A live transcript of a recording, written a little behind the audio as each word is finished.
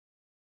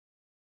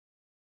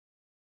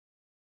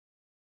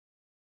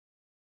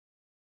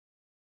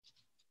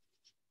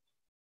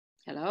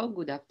Hello,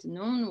 good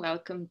afternoon.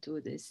 Welcome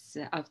to this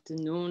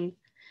afternoon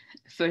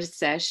first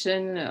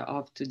session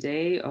of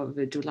today, of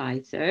July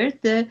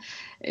 3rd.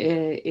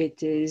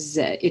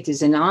 It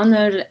is an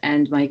honor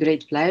and my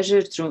great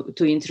pleasure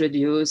to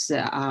introduce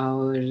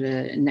our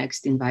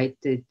next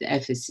invited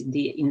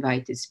FSCD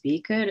invited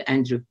speaker,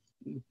 Andrew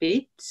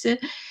Pitts.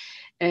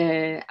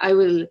 I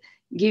will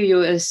give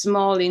you a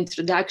small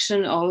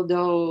introduction,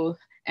 although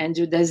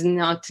Andrew does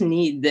not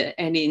need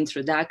any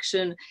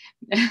introduction.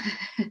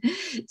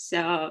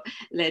 So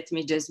let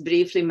me just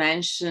briefly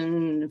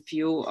mention a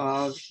few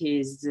of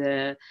his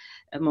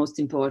most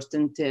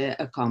important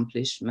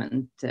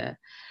accomplishments.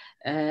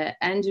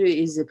 Andrew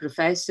is a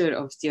professor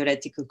of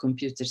theoretical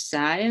computer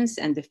science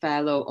and a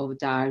fellow of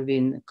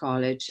Darwin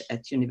College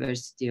at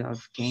University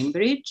of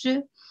Cambridge.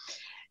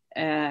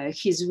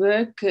 His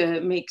work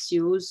makes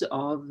use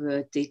of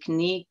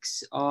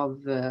techniques of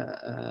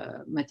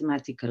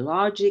mathematical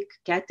logic,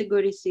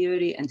 category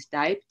theory, and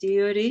type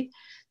theory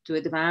to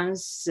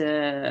advance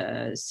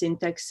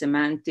syntax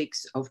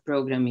semantics of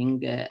programming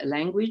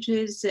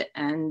languages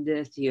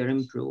and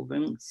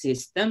theorem-proven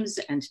systems,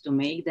 and to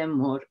make them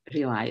more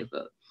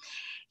reliable.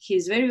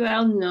 He's very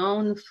well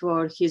known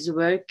for his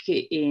work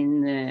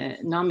in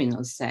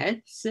nominal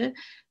sets,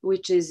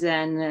 which is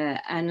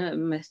an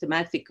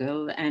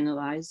mathematical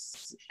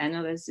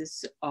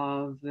analysis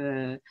of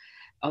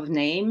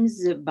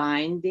names,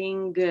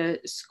 binding,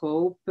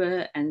 scope,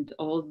 and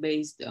all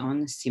based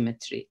on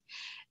symmetry.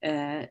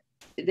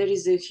 There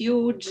is a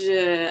huge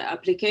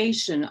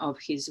application of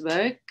his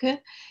work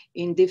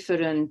in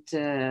different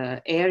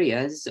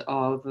areas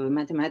of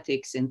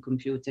mathematics and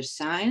computer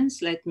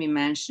science. Let me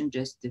mention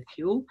just a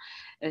few.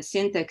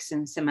 Syntax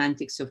and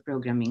semantics of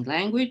programming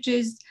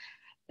languages,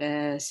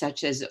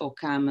 such as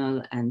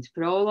OCaml and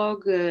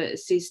Prolog,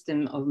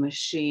 system of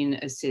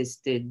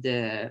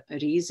machine-assisted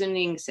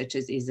reasoning, such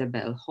as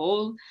Isabelle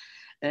Hall,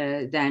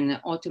 then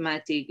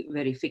automatic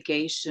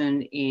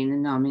verification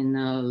in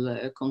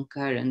nominal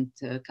concurrent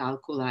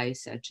calculi,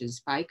 such as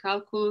pi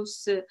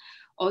calculus,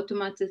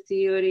 automata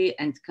theory,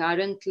 and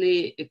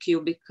currently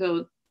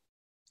cubical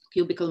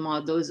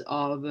models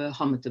of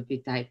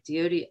homotopy type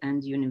theory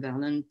and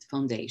univalent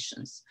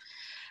foundations.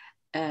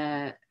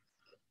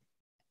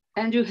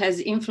 Andrew has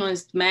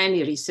influenced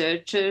many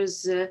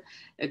researchers, a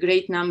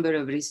great number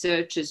of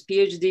researchers,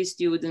 PhD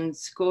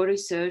students,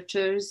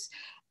 co-researchers,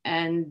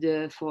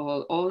 and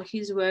for all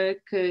his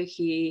work,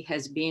 he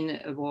has been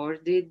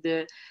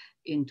awarded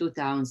in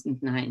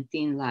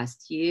 2019,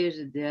 last year,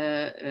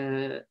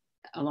 the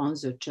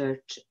Alonzo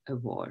Church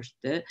Award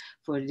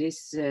for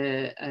this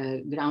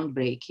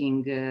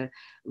groundbreaking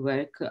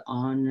work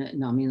on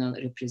nominal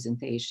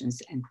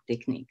representations and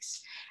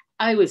techniques.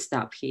 I will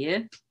stop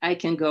here. I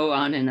can go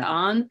on and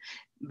on,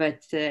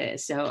 but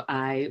so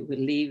I will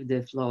leave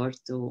the floor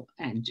to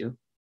Andrew.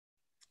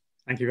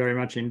 Thank you very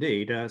much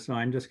indeed. So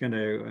I'm just going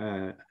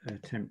to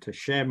attempt to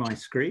share my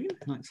screen.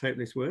 Let's hope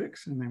this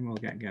works, and then we'll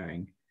get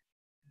going.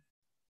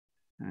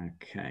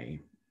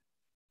 Okay.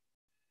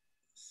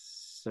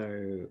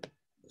 So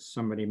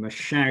somebody must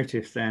shout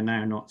if they're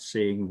now not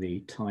seeing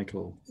the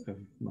title of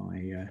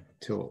my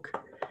talk.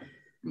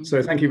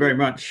 So thank you very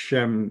much,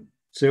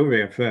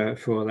 Sylvia,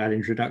 for that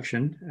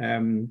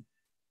introduction.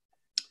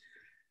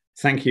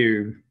 Thank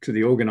you to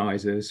the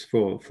organisers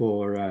for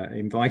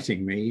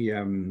inviting me.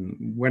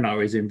 When I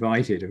was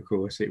invited, of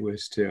course, it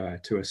was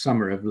to a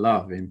summer of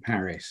love in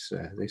Paris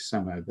this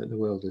summer, but the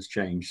world has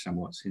changed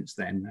somewhat since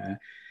then.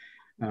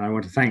 And I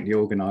want to thank the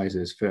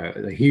organisers for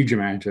the huge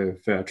amount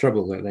of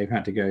trouble that they've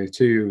had to go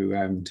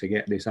to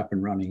get this up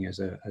and running as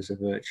a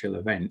virtual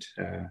event.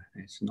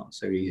 It's not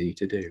so easy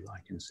to do, I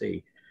can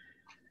see.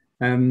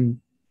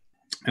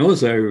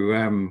 Also,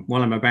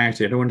 while I'm about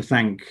it, I want to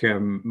thank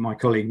my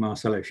colleague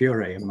Marcello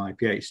Fiore and my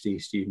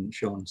PhD student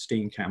Sean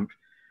Steenkamp,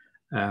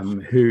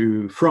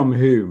 from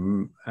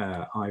whom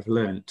I've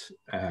learnt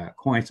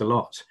quite a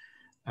lot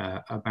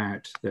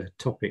about the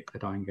topic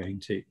that I'm going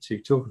to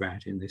talk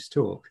about in this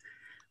talk.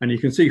 And you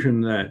can see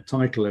from the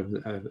title of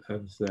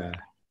the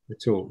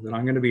talk that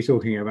I'm going to be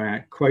talking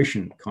about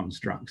quotient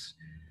constructs,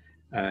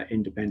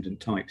 independent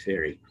type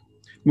theory.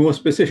 More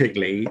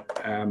specifically,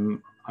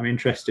 I'm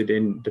interested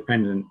in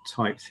dependent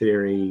type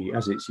theory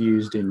as it's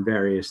used in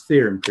various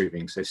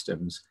theorem-proving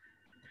systems,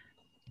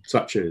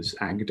 such as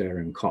Agda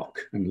and Koch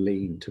and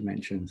Lean, to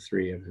mention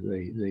three of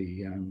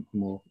the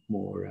more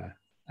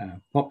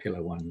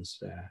popular ones.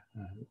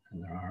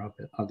 And there are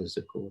others,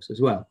 of course,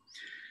 as well.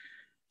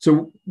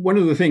 So one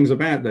of the things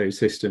about those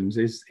systems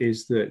is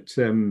that,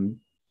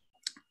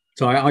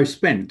 so I've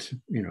spent,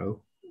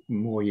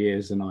 more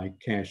years than I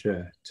care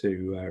to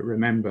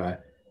remember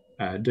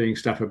doing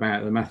stuff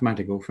about the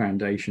mathematical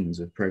foundations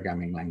of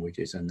programming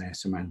languages and their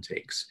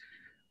semantics,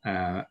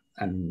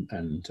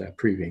 and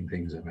proving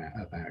things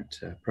about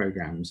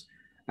programs.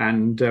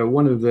 And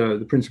one of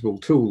the principal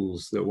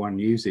tools that one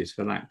uses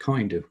for that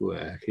kind of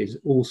work is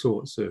all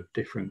sorts of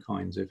different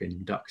kinds of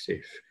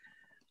inductive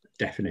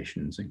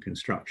definitions and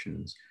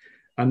constructions.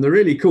 And the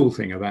really cool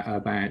thing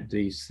about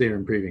these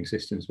theorem proving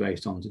systems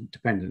based on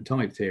dependent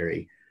type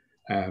theory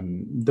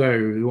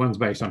though the ones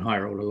based on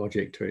higher order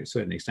logic to a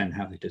certain extent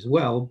have it as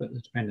well, but the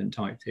dependent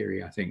type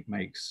theory, I think,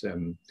 makes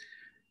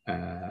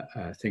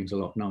things a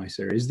lot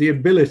nicer, is the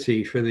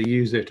ability for the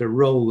user to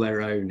roll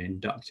their own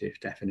inductive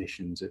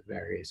definitions of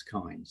various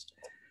kinds.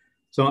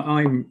 So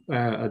I'm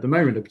at the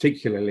moment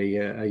particularly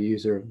a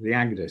user of the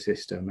AGDA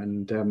system,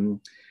 and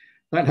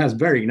that has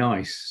very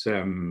nice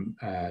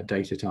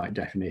data type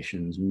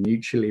definitions,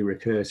 mutually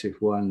recursive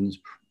ones,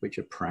 which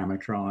are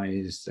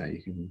parameterized.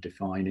 You can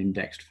define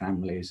indexed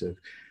families of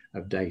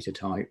data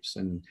types,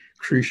 and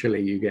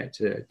crucially, you get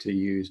to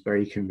use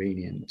very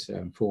convenient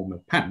form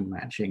of pattern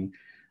matching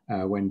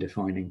when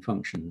defining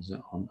functions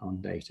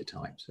on data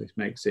types. So it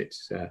makes it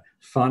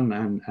fun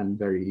and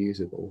very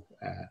usable.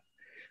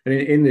 And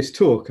in this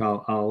talk,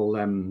 I'll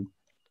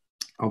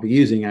be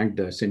using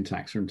AGDA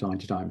syntax from time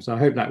to time, so I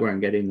hope that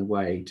won't get in the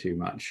way too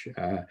much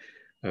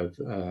of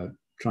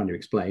trying to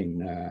explain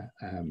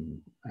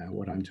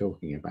what I'm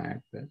talking about.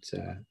 But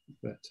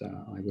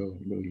I will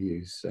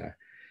use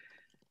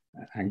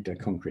AGDA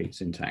concrete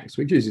syntax,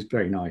 which is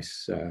very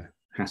nice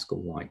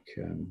Haskell-like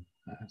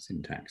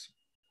syntax.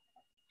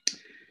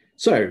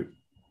 So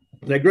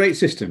they're great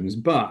systems,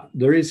 but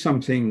there is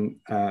something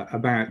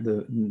about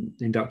the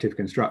inductive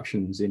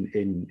constructions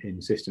in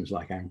systems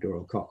like AGDA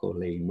or Coq or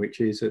Lean, which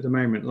is at the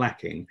moment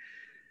lacking.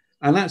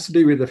 And that's to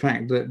do with the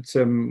fact that,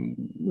 you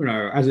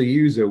know, as a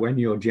user, when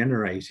you're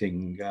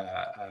generating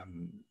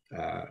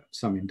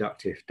some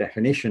inductive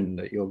definition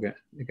that you're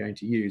going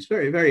to use,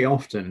 very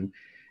often,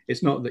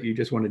 it's not that you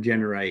just want to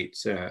generate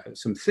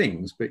some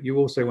things, but you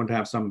also want to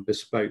have some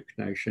bespoke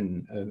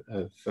notion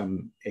of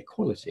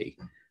equality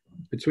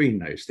between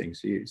those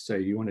things. So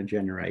you want to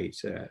generate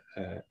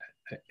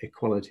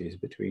equalities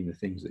between the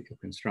things that you're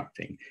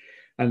constructing.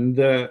 And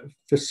the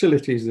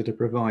facilities that are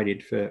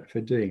provided for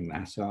doing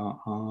that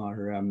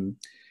are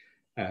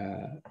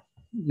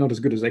not as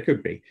good as they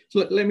could be.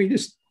 So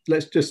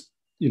let's just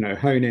you know,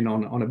 hone in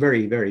on a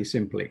very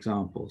simple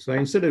example. So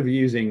instead of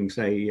using,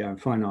 say,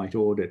 finite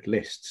ordered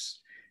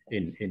lists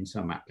in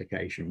some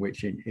application,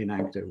 which in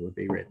AGDA would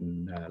be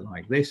written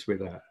like this,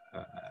 with a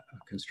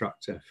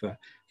constructor for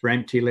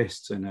empty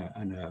lists and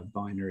a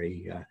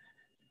binary,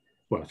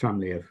 well, a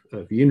family of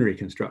unary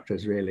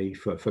constructors really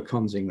for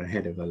consing the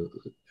head of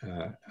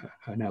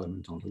an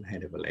element onto the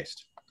head of a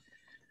list.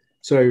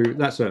 So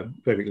that's a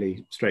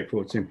perfectly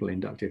straightforward, simple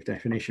inductive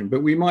definition.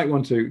 But we might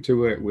want to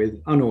work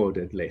with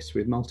unordered lists,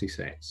 with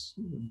multisets,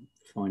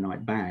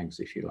 finite bags,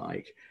 if you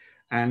like.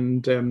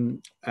 And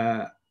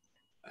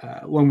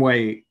one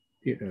way,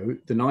 you know,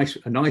 a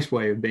nice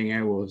way of being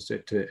able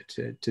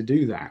to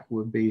do that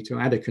would be to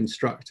add a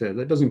constructor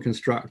that doesn't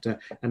construct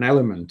an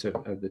element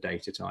of the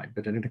data type,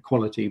 but an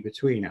equality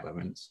between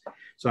elements.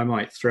 So I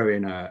might throw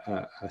in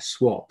a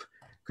swap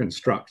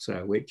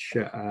constructor, which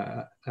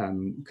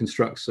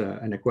constructs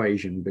an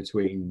equation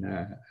between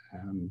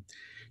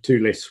two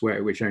lists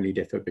which only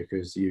differ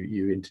because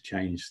you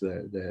interchange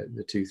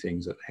the two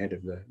things at the head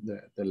of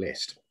the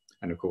list.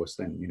 And of course,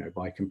 then, you know,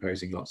 by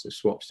composing lots of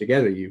swaps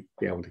together, you'd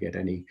be able to get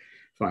any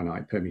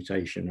finite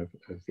permutation of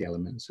the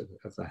elements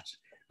of that.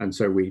 And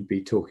so we'd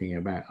be talking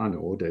about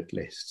unordered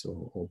lists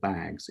or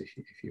bags,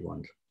 if you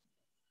want.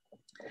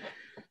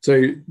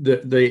 So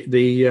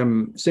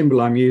the symbol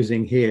I'm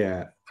using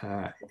here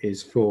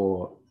is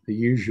for the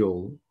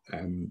usual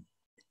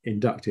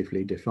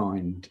inductively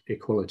defined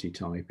equality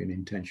type in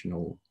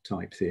intentional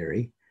type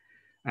theory.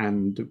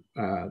 And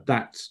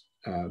that,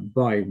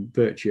 by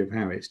virtue of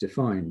how it's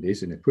defined,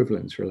 is an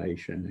equivalence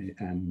relation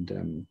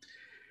and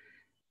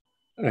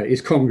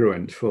is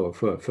congruent for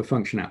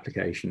function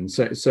applications.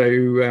 So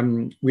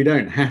we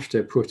don't have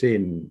to put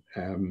in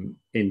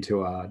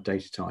into our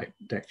data type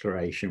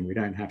declaration, we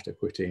don't have to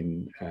put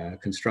in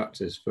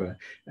constructors for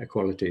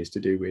equalities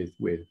to do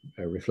with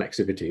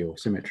reflexivity or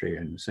symmetry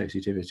and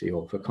associativity,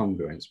 or for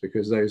congruence,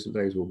 because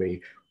those will be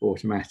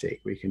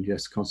automatic. We can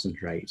just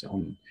concentrate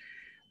on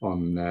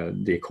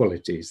the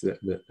equalities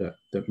that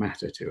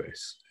matter to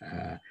us.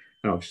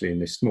 And obviously in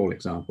this small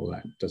example,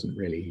 that doesn't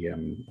really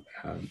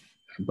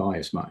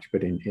bias much,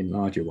 but in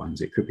larger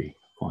ones, it could be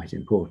quite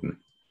important.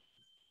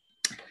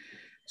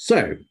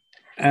 So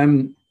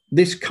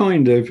this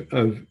kind of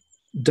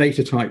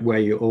data type where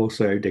you're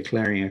also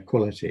declaring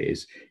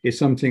equalities is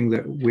something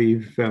that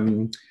we've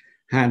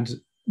had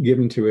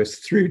given to us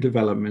through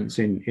developments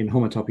in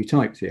homotopy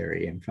type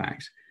theory, in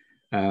fact.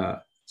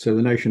 So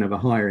the notion of a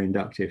higher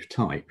inductive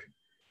type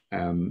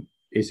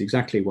is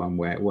exactly one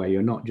where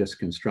you're not just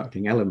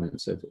constructing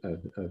elements of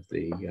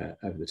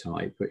the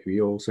type, but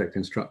you're also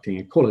constructing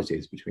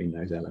equalities between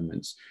those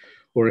elements,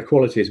 or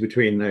equalities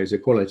between those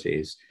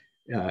equalities,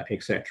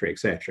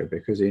 etc.,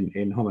 because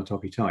in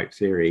homotopy type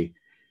theory,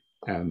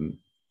 the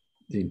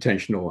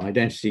intentional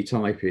identity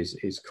type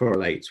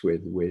correlates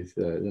with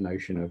the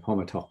notion of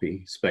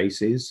homotopy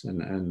spaces,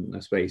 and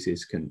the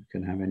spaces can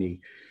have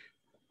any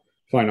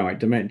finite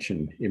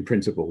dimension in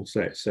principle,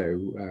 so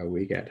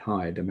we get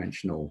higher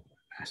dimensional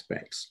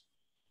aspects.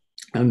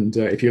 And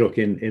if you look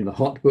in the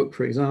hot book,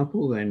 for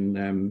example,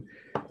 then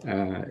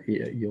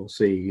you'll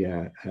see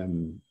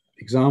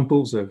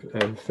examples of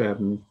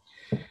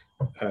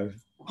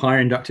higher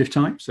inductive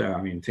types. So,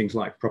 I mean, things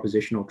like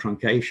propositional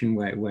truncation,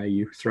 where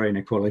you throw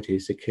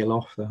inequalities to kill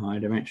off the higher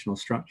dimensional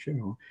structure,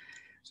 or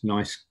it's a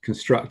nice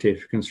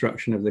constructive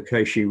construction of the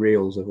Cauchy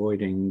reals,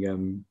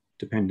 avoiding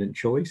dependent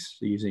choice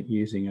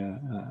using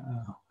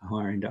a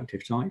higher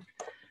inductive type.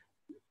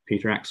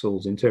 Peter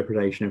Axel's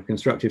interpretation of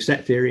constructive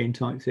set theory in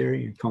type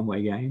theory and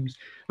Conway games.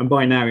 And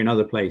by now in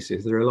other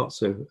places, there are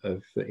lots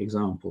of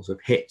examples of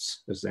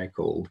hits, as they're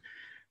called.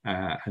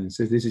 And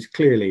so this is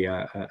clearly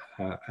a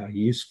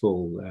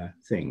useful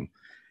thing.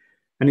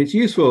 And it's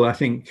useful, I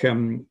think,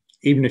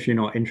 even if you're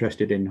not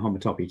interested in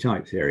homotopy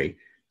type theory.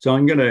 So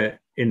I'm going to,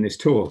 in this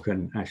talk,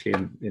 and actually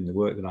in the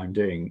work that I'm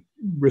doing,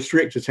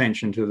 restrict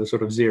attention to the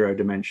sort of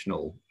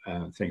zero-dimensional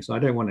things. So I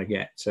don't want to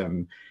get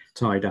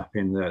tied up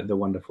in the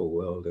wonderful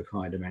world of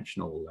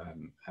high-dimensional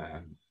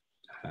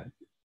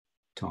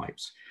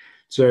types.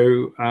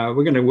 So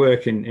we're going to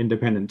work in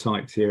independent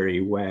type theory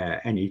where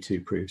any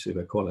two proofs of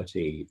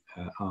equality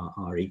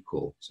are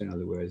equal. So in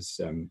other words,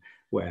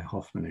 where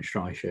Hoffman and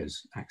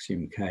Streicher's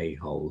axiom K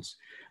holds.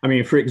 I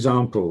mean, for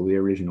example, the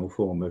original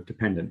form of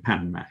dependent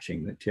pattern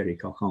matching that Thierry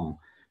Cochon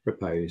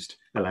proposed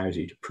allows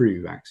you to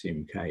prove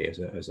axiom K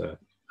as a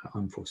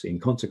unforeseen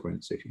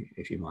consequence,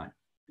 if you might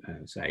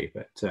say.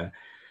 But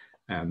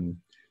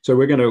so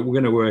we're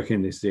going to work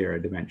in this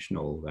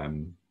zero-dimensional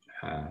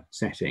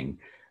setting,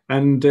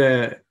 and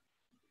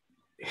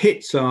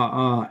hits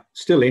are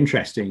still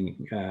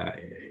interesting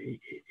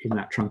in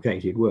that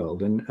truncated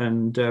world,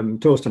 and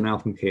Torsten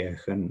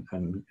Altenkirch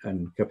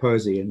and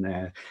Capozzi in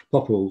their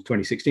Popple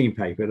 2016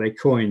 paper, they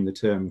coined the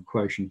term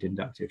quotient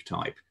inductive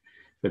type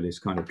for this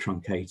kind of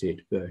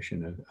truncated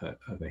version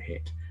of a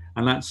hit,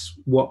 and that's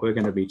what we're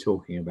going to be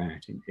talking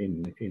about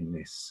in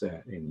this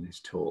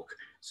talk.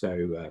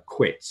 So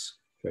quits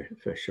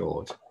for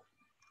short.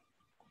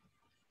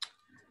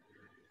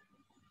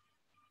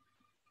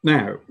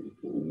 Now,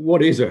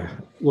 what is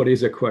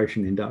a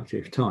quotient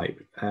inductive type?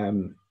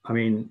 I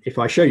mean, if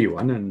I show you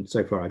one, and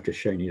so far I've just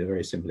shown you a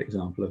very simple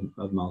example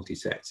of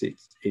multisets,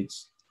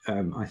 it's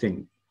I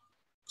think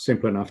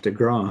simple enough to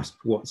grasp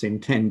what's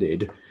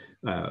intended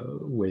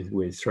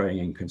with throwing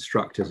in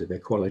constructors of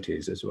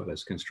equalities as well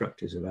as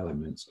constructors of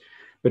elements.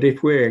 But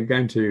if we're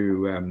going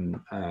to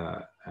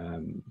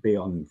be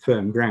on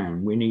firm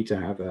ground, we need to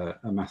have a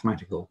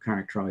mathematical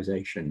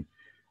characterization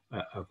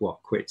of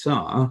what quits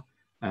are,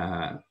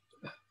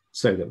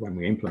 so that when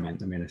we implement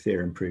them in a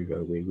theorem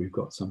prover, we've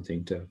got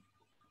something to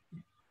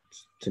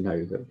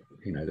know that,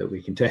 you know, that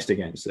we can test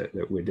against,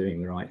 that we're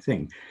doing the right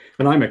thing.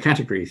 And I'm a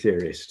category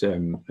theorist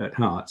at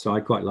heart, so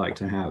I quite like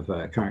to have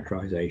a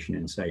characterization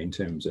in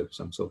terms of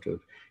some sort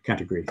of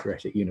category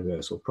theoretic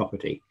universal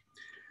property.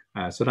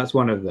 So that's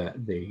one of the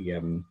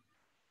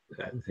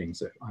things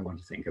that I want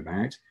to think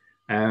about.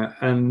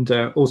 And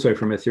also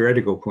from a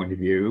theoretical point of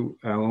view,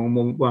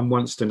 one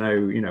wants to know,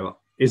 you know,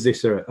 is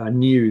this a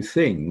new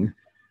thing,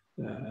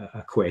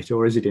 a quit,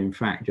 or is it in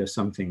fact just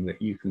something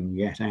that you can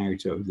get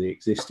out of the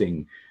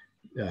existing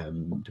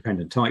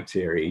dependent type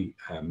theory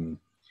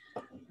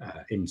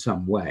in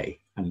some way?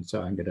 And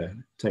so I'm going to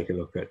take a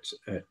look at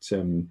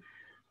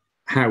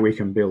how we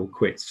can build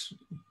quits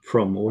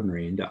from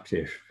ordinary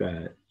inductive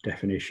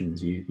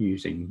definitions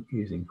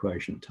using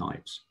quotient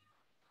types.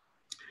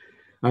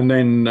 And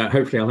then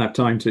hopefully I'll have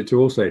time to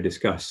also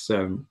discuss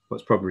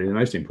what's probably the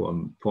most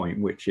important point,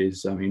 which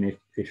is, I mean,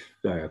 if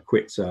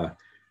quits are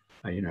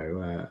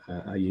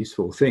a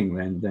useful thing,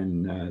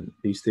 then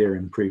these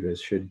theorem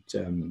provers should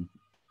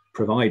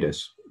provide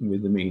us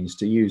with the means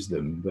to use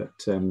them.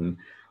 But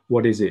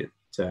what is it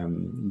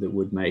that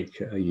would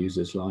make a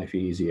user's life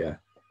easier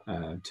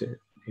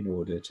in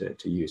order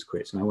to use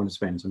quits? And I want to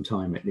spend some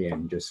time at the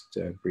end just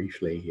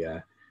briefly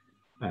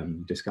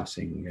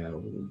discussing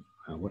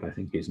what I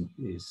think is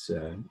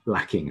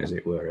lacking, as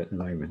it were, at the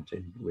moment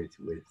with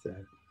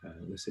the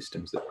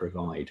systems that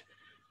provide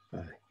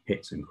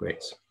hits and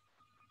quits.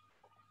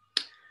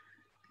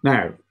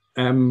 Now,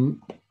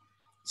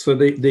 so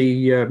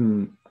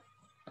the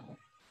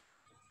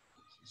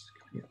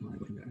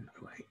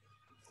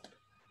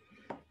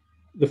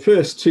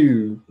first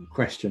two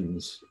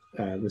questions,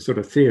 the sort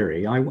of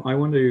theory, I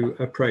want to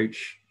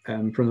approach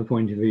from the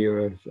point of view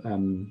of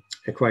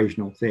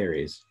equational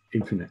theories,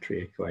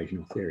 infinitary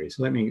equational theories.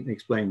 So let me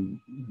explain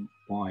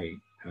why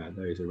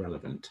those are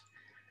relevant.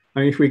 I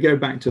mean, if we go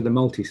back to the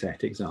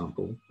multiset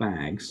example,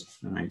 bags,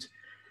 right?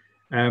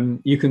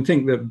 You can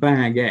think that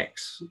bag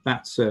X,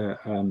 that's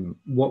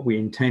what we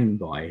intend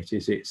by it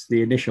is it's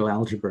the initial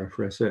algebra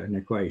for a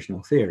certain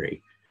equational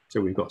theory.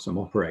 So we've got some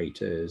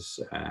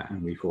operators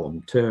and we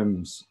form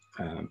terms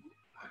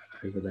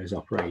over those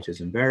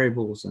operators and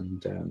variables,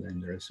 and then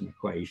there are some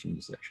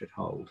equations that should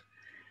hold.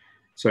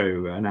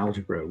 So an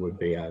algebra would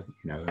be a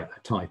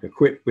type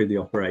equipped with the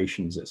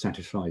operations that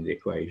satisfy the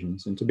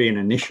equations, and to be an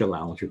initial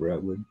algebra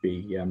would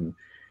be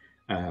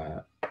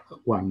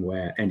one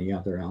where any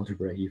other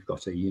algebra, you've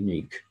got a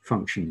unique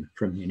function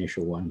from the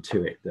initial one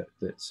to it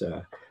that's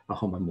a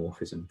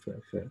homomorphism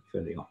for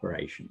the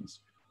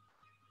operations.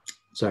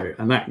 So,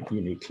 and that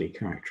uniquely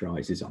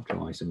characterizes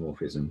optimal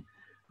isomorphism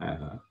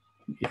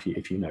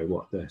if you know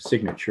what the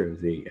signature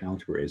of the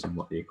algebra is and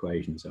what the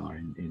equations are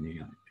in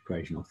the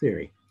equational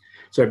theory.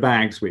 So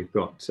bags, we've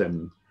got,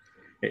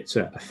 it's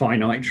a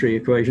finite tree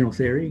equational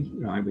theory,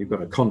 right? We've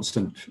got a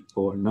constant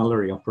or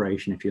nullary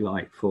operation, if you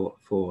like, for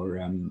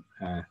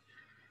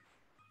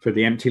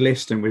the empty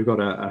list, and we've got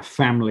a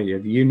family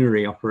of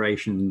unary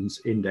operations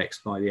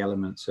indexed by the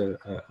elements of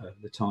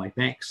the type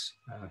X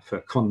for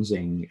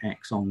consing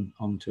X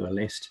onto a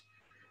list.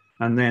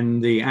 And then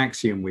the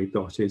axiom we've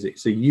got is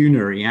it's a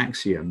unary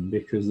axiom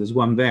because there's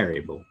one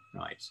variable,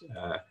 right?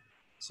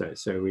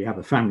 So we have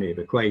a family of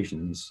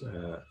equations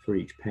for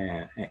each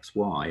pair X,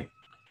 Y,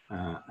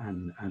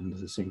 and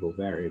there's a single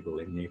variable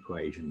in the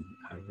equation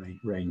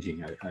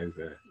ranging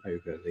over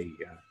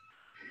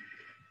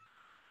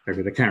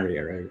the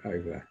carrier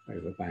over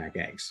bag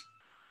X.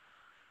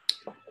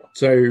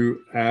 So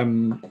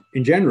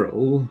in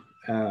general,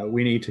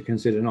 we need to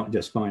consider not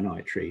just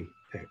finite tree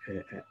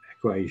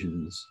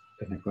equations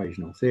and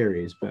equational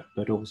theories,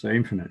 but also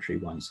infinite tree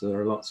ones. So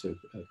there are lots of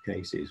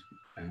cases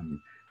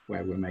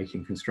where we're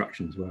making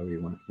constructions where we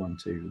want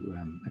to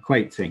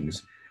equate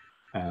things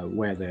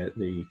where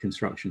the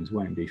constructions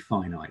won't be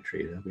finite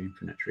tree, they'll be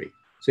infinite tree.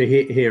 So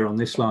here on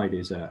this slide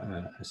is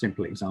a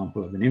simple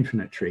example of an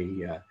infinite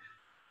tree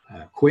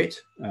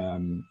quit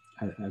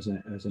as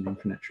an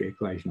infinite tree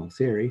equational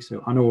theory. So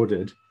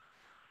unordered,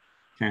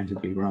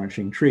 countably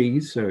branching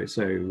trees. So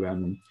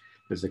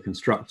there's a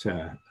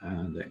constructor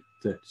that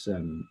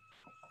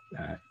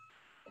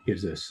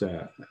gives us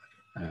the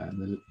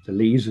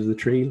leaves of the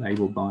tree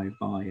labeled by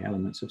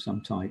elements of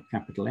some type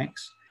capital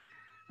X,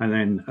 and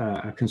then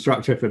a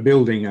constructor for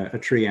building a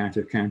tree out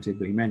of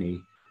countably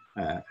many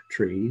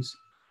trees.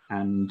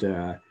 And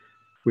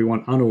we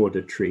want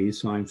unordered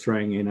trees, so I'm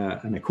throwing in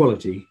an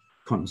equality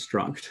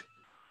construct.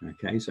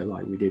 Okay, so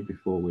like we did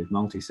before with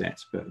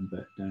multisets, but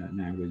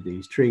now with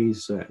these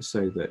trees,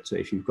 so that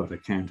if you've got a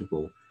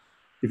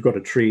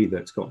tree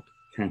that's got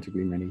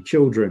countably many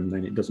children,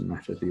 then it doesn't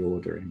matter the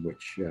order in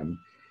which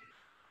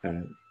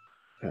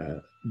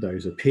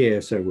those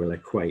appear. So we'll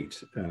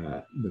equate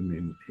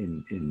them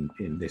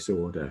in this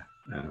order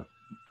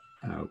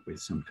with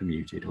some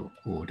commuted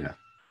order.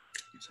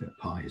 So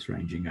pi is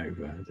ranging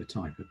over the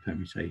type of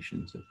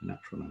permutations of the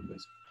natural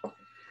numbers.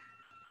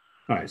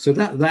 All right, so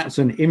that's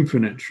an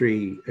infinite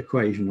tree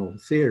equational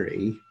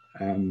theory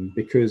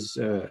because,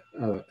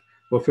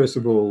 well, first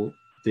of all,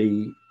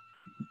 the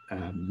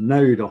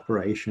node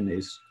operation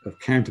is of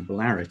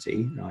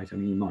countablearity, right? I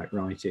mean, you might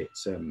write it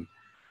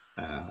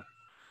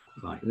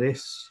like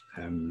this.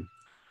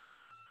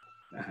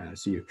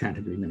 So your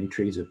countably many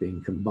trees are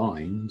being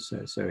combined.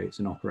 So it's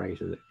an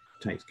operator that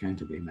takes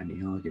countably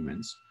many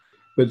arguments.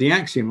 But the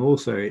axiom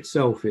also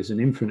itself is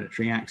an infinite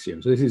tree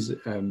axiom. So this is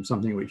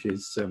something which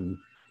is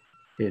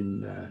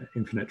in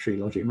infinite tree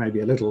logic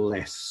maybe a little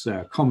less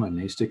common,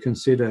 is to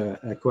consider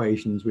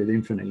equations with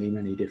infinitely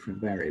many different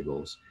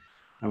variables.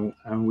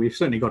 And we've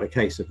certainly got a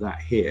case of that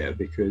here,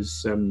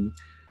 because the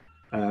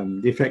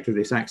effect of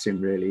this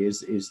axiom really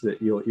is that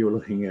you're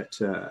looking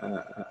at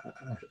a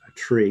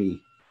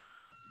tree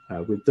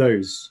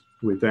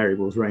with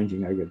variables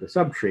ranging over the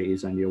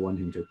subtrees, and you're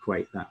wanting to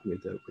equate that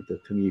with the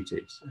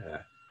permuted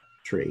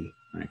tree.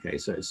 Okay,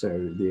 so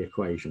the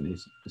equation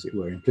is, as it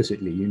were,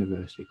 implicitly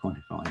universally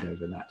quantified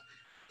over that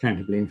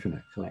countably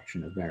infinite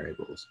collection of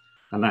variables,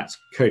 and that's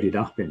coded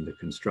up in the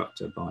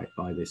constructor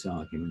by this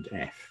argument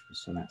f.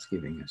 So that's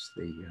giving us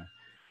the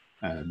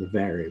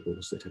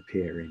variables that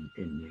appear in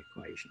the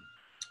equation.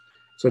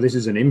 So this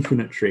is an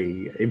infinite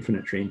tree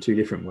in two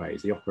different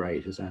ways. The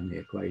operators and the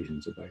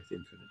equations are both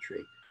infinite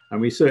tree, and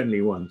we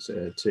certainly want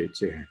to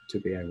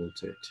be able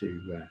to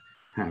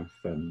have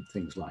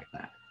things like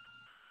that.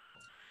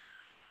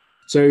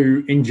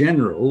 So in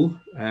general,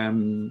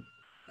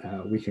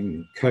 we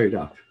can code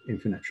up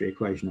infinite tree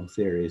equational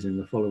theories in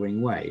the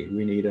following way.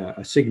 We need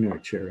a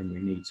signature and we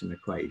need some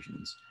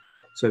equations.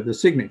 So the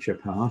signature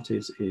part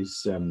is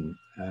let's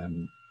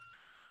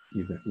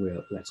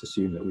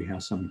assume that we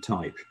have some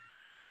type,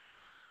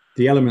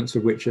 the elements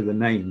of which are the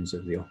names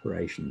of the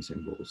operation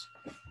symbols.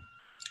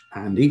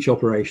 And each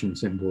operation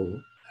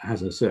symbol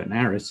has a certain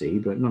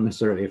arity, but not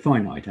necessarily a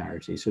finite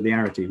arity. So the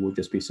arity will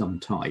just be some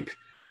type.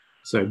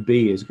 So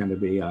B is going to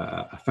be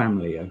a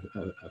family of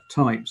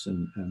types,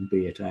 and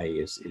B at A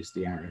is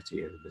the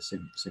arity of the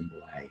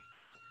symbol A.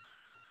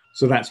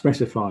 So that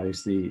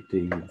specifies the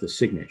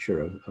signature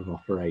of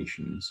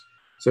operations.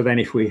 So then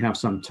if we have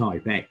some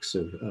type X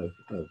of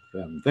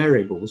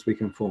variables, we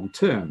can form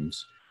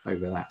terms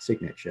over that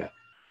signature.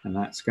 And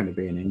that's going to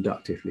be an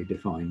inductively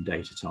defined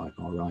data type.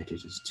 I'll write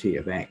it as T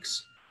of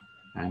X.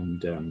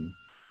 And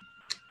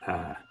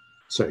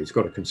so it's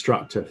got a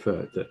constructor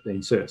that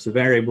inserts the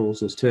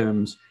variables as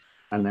terms.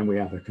 And then we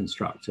have a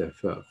constructor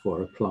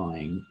for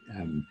applying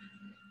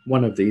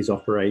one of these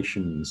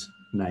operations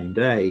named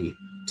A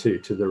to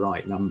the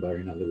right number,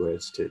 in other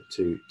words, to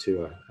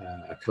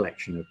a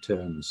collection of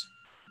terms.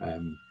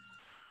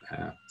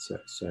 So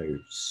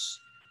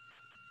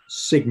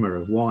sigma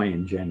of Y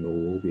in general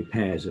will be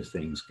pairs of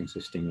things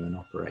consisting of an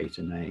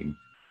operator name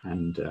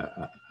and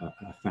a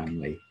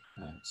family,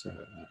 so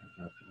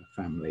a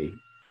family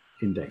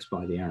indexed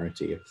by the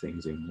arity of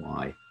things in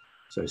Y.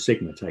 So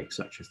sigma takes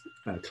such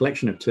a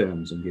collection of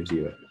terms and gives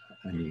you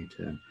a new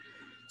term.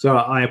 So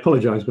I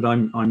apologize, but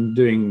I'm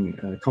doing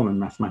a common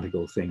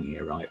mathematical thing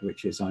here, right?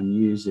 Which is I'm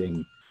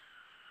using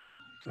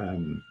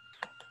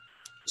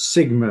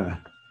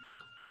sigma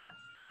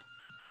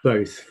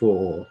both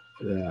for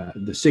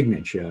the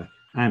signature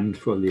and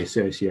for the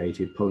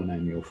associated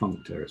polynomial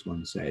functor, as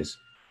one says,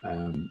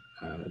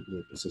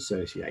 that's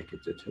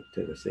associated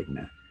to the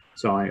sigma.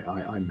 So I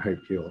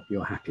hope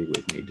you're happy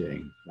with me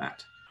doing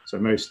that. So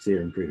most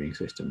theorem proving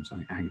systems, I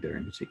mean Agda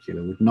in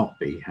particular, would not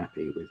be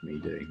happy with me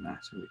doing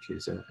that, which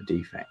is a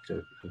defect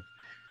of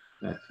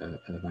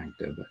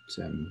Agda, but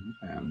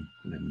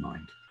never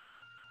mind.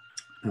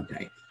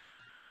 Okay.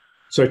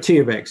 So T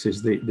of X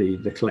is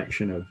the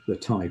collection of the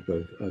type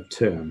of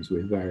terms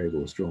with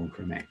variables drawn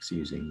from X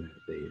using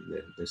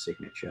the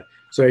signature.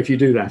 So if you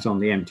do that on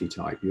the empty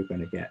type, you're going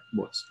to get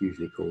what's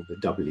usually called the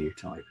W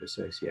type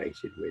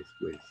associated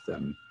with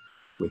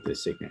the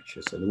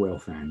signature. So the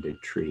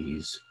well-founded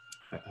trees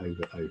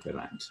over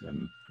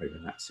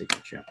that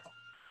signature.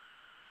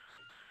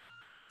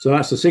 So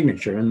that's the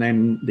signature, and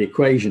then the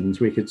equations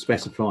we could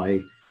specify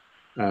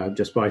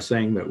just by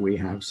saying that we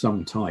have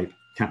some type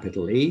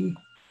capital E.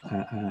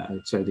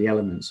 So the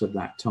elements of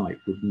that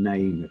type would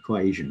name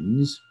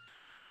equations,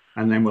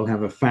 and then we'll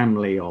have a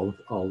family of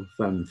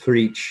for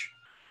each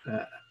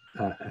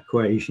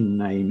equation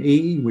name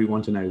E, we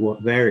want to know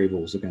what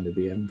variables are going to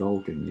be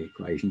involved in the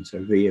equation.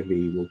 So V of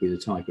E will be the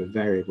type of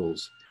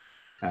variables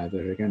that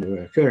are going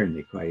to occur in the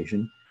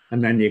equation,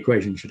 and then the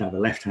equation should have a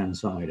left-hand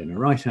side and a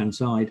right-hand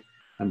side,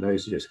 and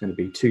those are just going to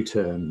be two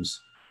terms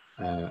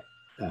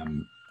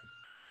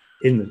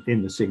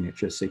in the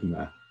signature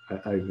sigma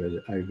over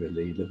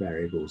the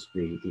variables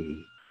V,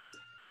 E.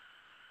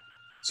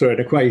 So an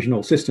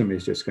equational system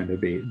is just going to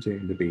be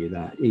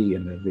that E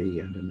and a V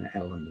and an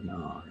L and an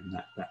R,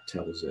 and that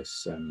tells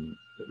us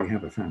that we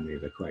have a family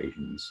of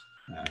equations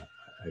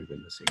over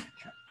the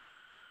signature.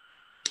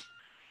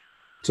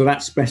 So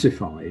that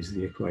specifies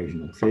the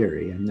equational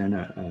theory, and then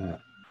an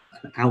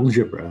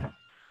algebra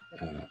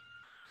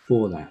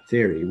for that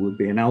theory would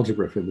be an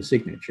algebra for the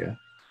signature.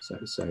 So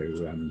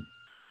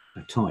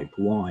a type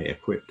Y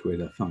equipped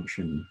with a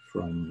function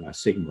from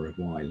sigma of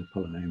Y, the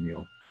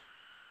polynomial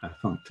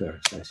functor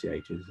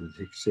associated with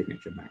the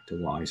signature back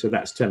to Y. So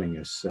that's telling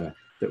us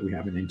that we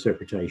have an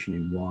interpretation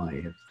in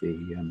Y of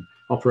the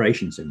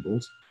operation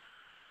symbols.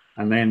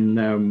 And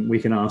then we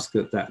can ask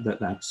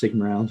that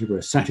sigma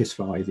algebra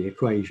satisfy the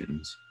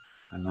equations.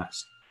 And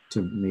that's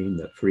to mean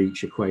that for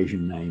each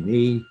equation name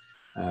E,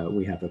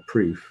 we have a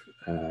proof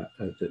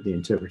that the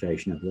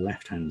interpretation of the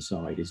left-hand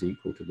side is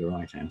equal to the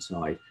right-hand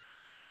side,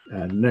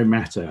 no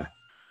matter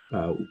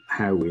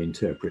how we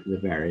interpret the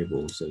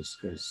variables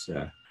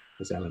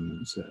as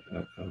elements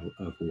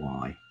of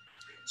Y.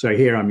 So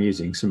here I'm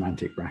using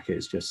semantic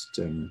brackets just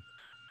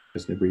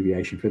as an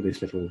abbreviation for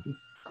this little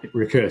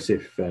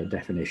recursive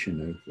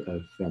definition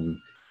of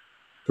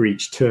for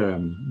each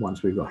term,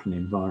 once we've got an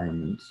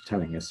environment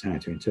telling us how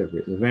to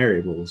interpret the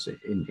variables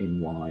in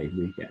Y,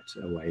 we get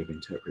a way of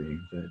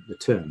interpreting the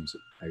terms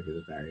over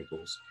the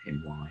variables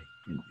in Y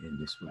in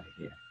this way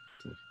here.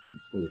 So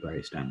all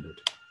very standard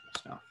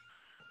stuff.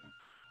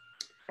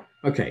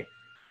 Okay,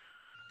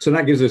 so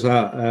that gives us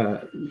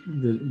the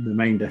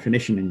main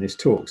definition in this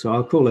talk. So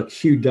I'll call a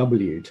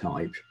QW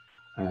type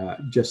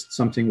just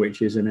something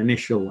which is an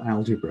initial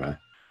algebra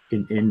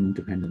in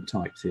independent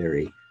type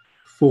theory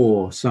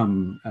for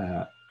some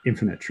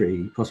infinite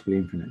tree, possibly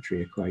infinite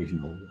tree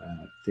equational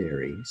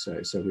theory.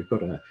 So we've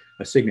got a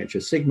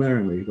signature sigma,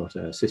 and we've got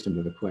a system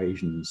of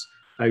equations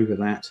over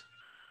that.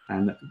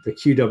 And the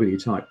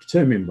QW type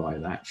determined by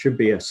that should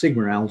be a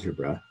sigma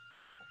algebra,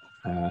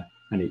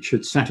 and it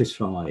should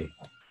satisfy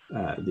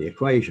the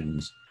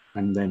equations,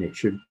 and then it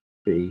should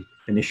be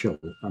initial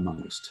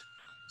amongst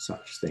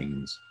such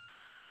things.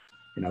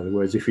 In other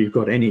words, if you've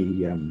got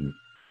any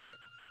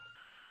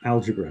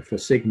algebra for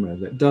sigma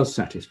that does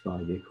satisfy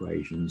the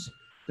equations,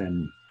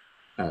 then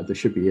there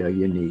should be a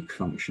unique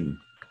function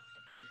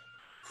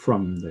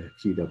from the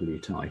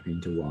QW type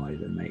into Y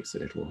that makes a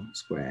little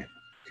square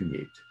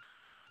commute.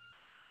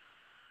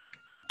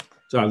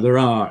 So there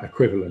are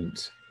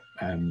equivalent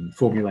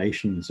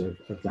formulations of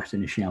that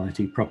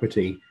initiality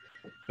property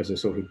as a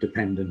sort of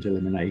dependent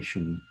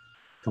elimination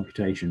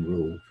computation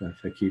rule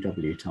for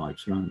QW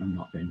types, and I'm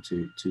not going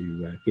to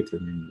give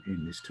them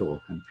in this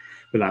talk.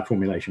 But that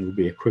formulation will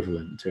be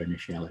equivalent to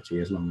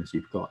initiality as long as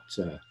you've got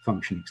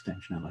function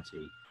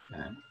extensionality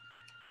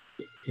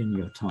in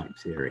your type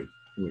theory,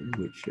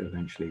 which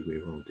eventually we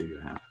will do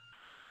have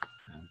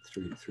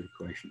through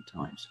quotient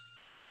types.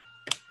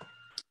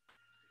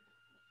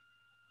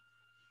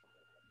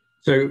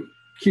 So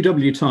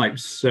QW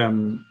types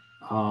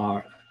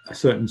are a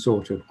certain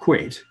sort of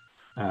quit,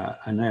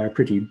 and they're a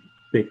pretty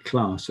big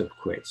class of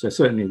quits. So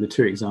certainly the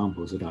two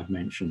examples that I've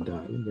mentioned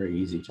are very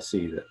easy to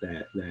see that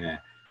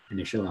they're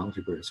initial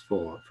algebras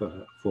for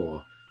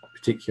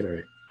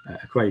particular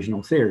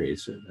equational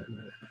theories,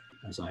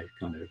 as I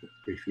kind of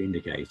briefly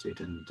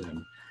indicated.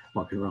 And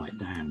I could write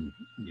down,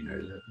 you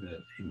know,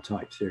 in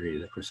type theory,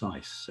 the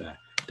precise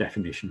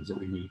definitions that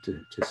we need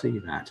to see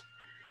that.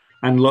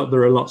 And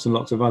there are lots and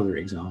lots of other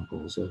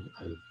examples of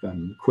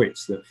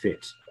quits that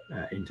fit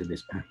into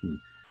this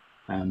pattern.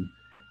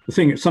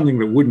 Something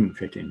that wouldn't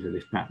fit into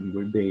this pattern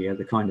would be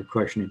the kind of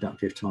quotient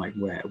inductive type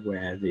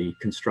where the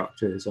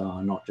constructors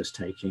are not just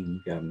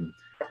taking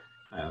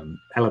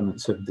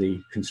elements of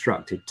the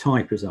constructed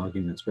type as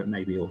arguments, but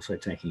maybe also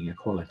taking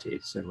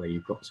equalities. So where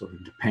you've got sort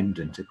of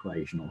dependent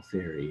equational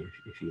theory,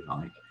 if you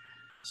like.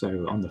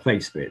 So on the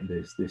face of it,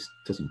 this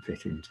doesn't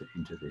fit into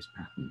this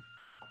pattern.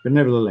 But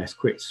nevertheless,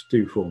 quits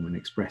do form an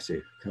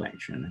expressive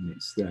collection, and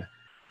it's the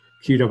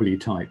QW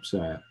types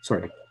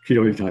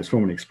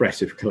form an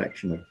expressive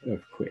collection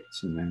of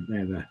quits, and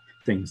they're the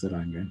things that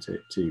I'm going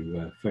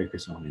to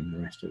focus on in the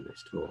rest of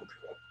this talk.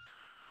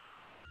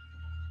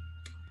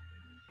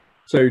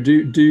 So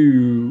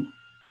do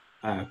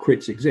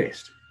quits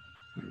exist?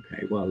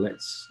 Okay, well,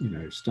 let's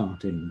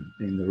start in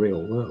the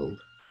real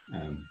world,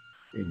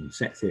 in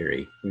set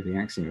theory with the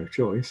axiom of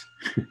choice,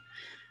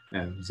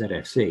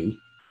 ZFC.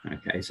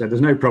 Okay, so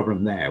there's no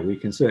problem there. We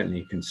can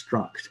certainly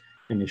construct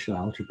initial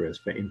algebras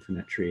for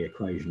infinite tree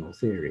equational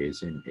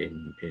theories in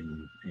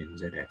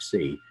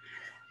ZFC. You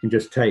can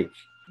just take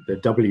the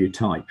W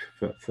type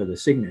for the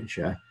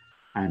signature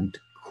and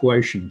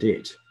quotient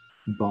it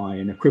by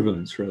an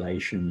equivalence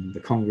relation, the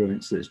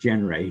congruence that's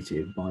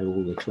generated by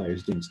all the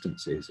closed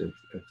instances of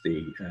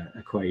the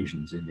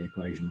equations in the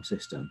equational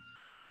system.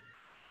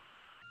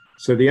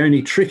 So the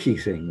only tricky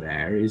thing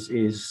there is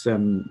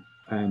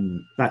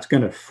that's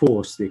going to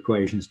force the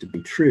equations to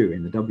be true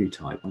in the W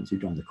type once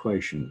you've done the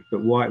quotient.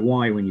 But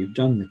why when you've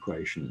done the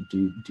quotient,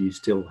 do you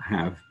still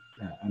have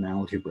an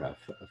algebra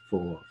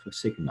for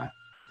sigma?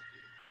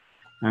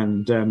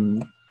 And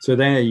so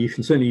there you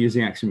can certainly use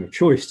the axiom of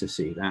choice to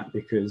see that,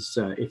 because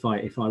if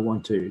I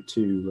want to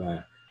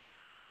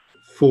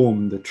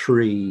form the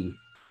tree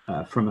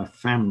from a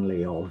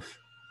family of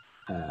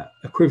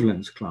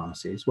equivalence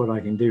classes, what I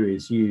can do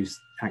is use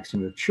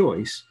axiom of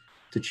choice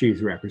to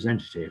choose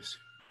representatives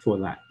for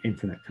that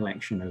infinite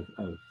collection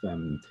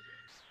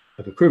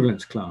of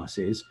equivalence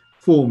classes,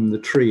 form the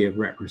tree of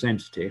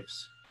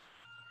representatives,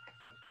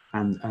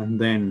 and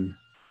then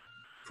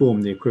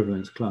form the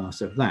equivalence class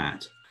of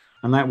that.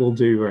 And that will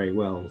do very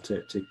well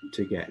to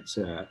get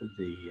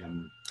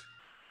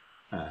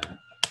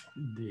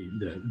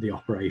the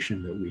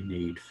operation that we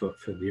need for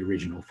the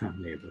original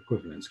family of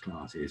equivalence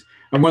classes.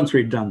 And once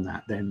we've done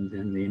that, then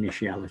the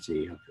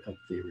initiality of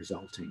the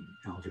resulting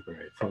algebra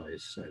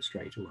follows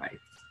straight away.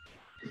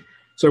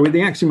 So with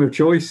the axiom of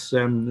choice,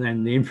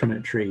 then the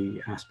infinite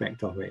tree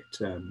aspect of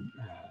it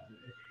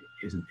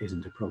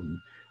isn't a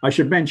problem. I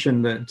should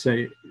mention that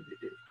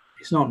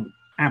it's not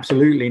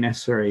absolutely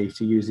necessary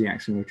to use the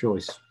axiom of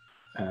choice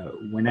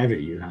whenever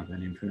you have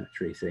an infinite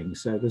tree thing.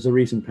 So there's a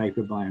recent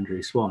paper by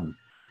Andrew Swan,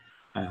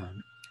 I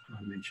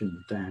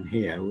mentioned down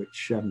here,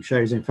 which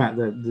shows, in fact,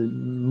 that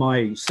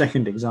my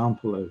second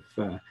example of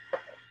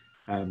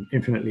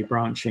infinitely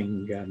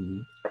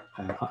branching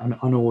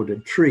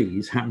unordered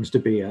trees happens to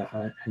be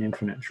an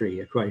infinite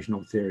tree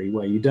equational theory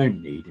where you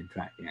don't need, in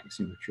fact, the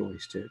axiom of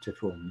choice to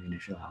form the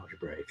initial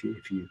algebra if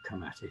you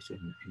come at it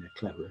in a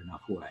clever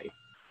enough way.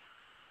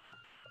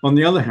 On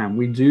the other hand,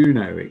 we do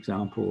know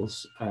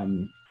examples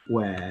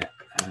where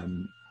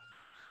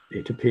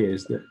it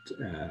appears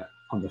that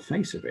on the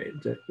face of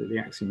it, that the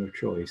axiom of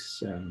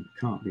choice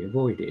can't be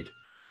avoided.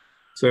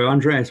 So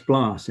Andreas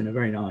Blas, in a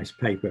very nice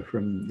paper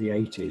from the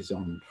 80s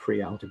on free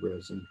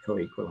algebras and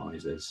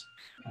co-equalizers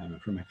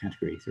from a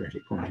category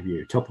theoretic point of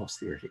view, topos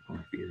theoretic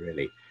point of view,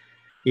 really,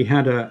 he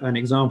had an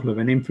example of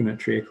an infinite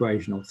tree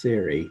equational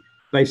theory,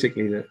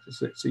 basically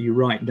so you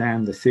write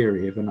down the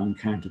theory of an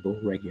uncountable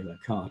regular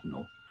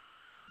cardinal,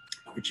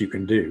 which you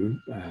can do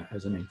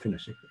as an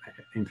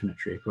infinite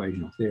tree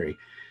equational theory.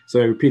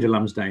 So Peter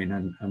Lumsdaine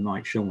and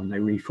Mike Shulman, they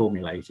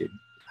reformulated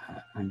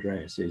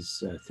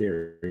Andreas's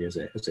theory as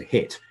a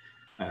hit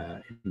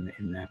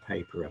in their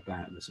paper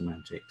about the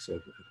semantics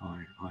of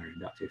higher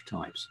inductive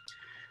types.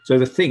 So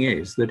the thing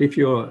is that if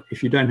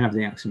you don't have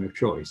the axiom of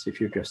choice,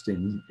 if you're just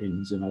in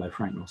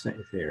Zermelo-Fraenkel set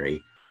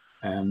theory,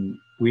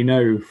 we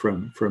know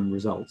from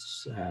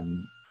results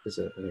as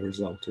a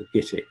result of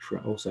Gittit,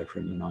 also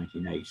from the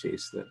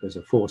 1980s, that there's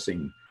a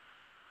forcing.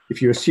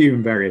 If you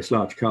assume various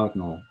large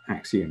cardinal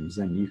axioms,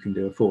 then you can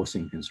do a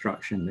forcing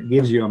construction that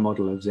gives you a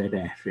model of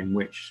ZF in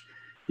which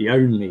the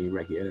only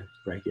regular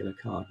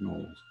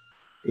cardinal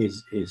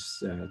is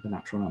the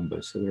natural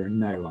numbers. So there are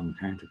no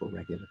uncountable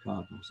regular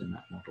cardinals in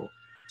that model.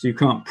 So you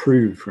can't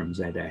prove from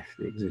ZF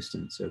the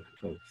existence of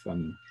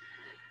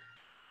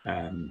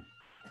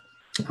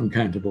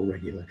uncountable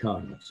regular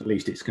cardinals. At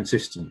least it's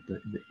consistent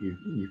that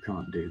you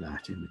can't do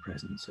that in the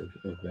presence of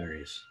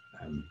various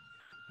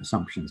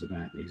assumptions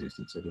about the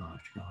existence of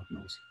large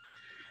cardinals.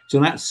 So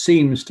that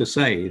seems to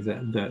say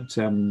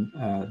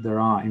that there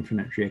are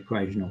infinite tree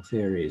equational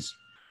theories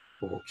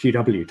or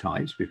QW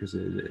types, because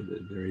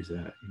there is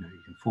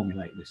you can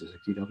formulate this as a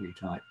QW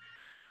type,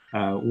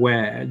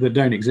 where that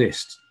don't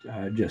exist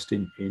just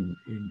in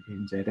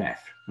ZF,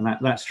 and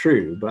that's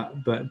true. But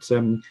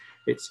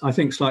it's, I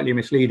think, slightly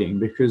misleading,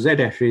 because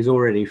ZF is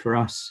already, for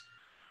us,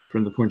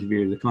 from the point of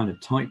view of the kind of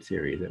type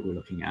theory that we're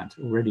looking at,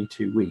 already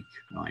too weak,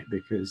 right?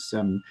 Because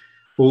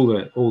all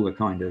the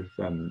kind of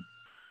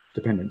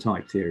dependent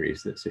type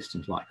theories that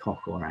systems like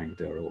Koch or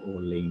Agda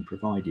or Lean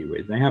provide you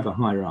with, they have a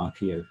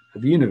hierarchy of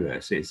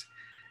universes.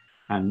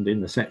 And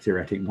in the set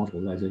theoretic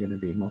model, those are going to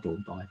be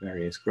modeled by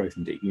various growth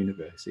and deep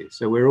universes.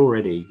 So we're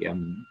already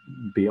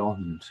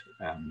beyond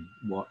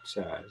what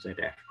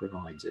ZF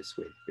provides us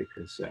with,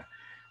 because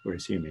we're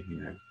assuming,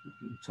 you know,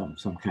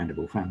 some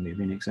countable family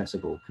of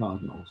inaccessible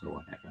cardinals or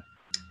whatever.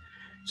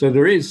 So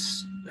there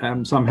is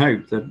some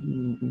hope that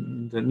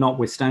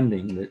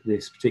notwithstanding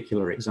this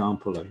particular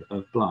example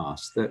of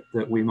BLAST,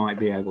 that we might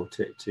be able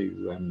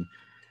to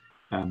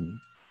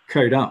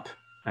code up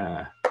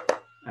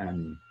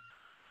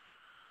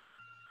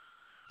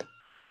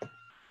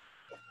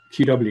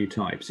QW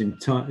types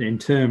in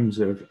terms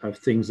of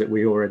things that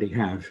we already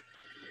have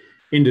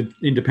in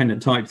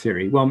independent type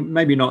theory. Well,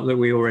 maybe not that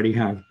we already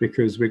have,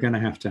 because we're going to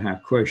have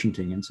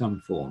quotienting in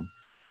some form.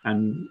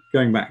 And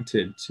going back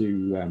to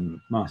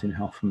Martin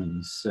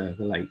Hoffman's, the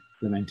late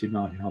lamented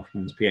Martin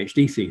Hoffman's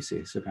PhD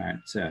thesis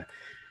about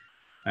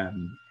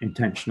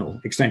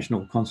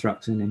extensional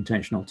constructs in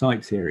intentional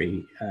type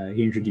theory,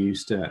 he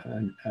introduced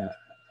a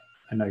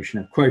notion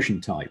of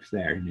quotient types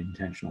there in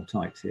intentional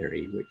type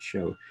theory, which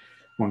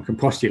one can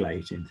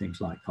postulate in things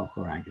like Koch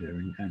or Agda,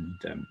 and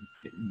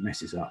it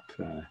messes up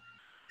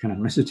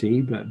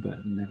canonicity, but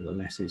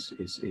nevertheless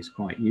is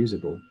quite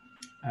usable.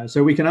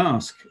 So we can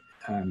ask,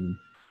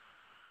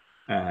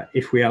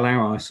 if we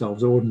allow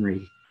ourselves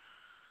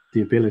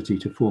the ability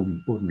to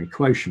form ordinary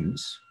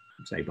quotients,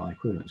 say by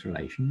equivalence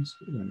relations,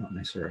 not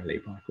necessarily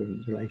by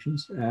equivalence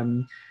relations,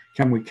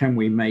 can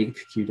we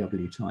make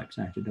QW types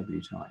out of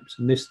W types?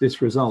 And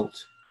this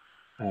result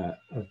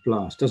of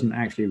BLAST doesn't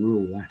actually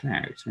rule that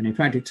out. And in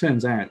fact, it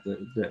turns out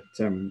that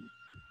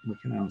we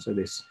can answer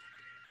this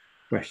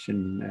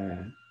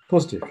question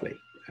positively.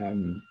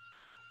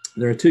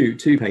 There are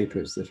two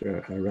papers that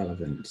are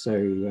relevant. So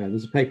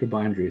there's a paper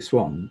by Andrew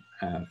Swan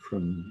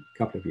from a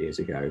couple of years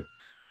ago,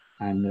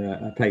 and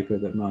a paper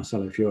that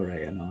Marcelo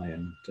Fiore and I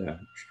and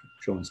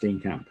Sean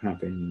Steenkamp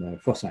have in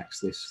FOSSAX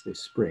this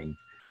spring.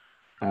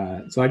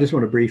 So I just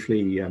want to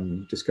briefly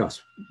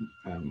discuss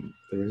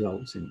the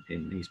results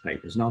in these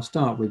papers, and I'll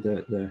start with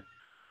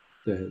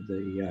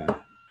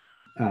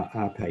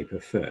our paper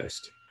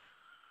first.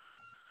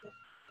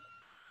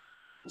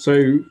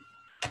 So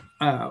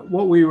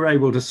what we were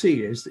able to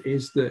see is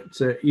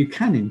that you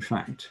can in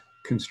fact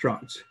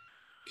construct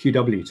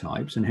QW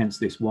types, and hence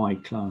this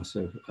wide class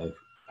of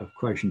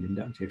quotient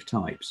inductive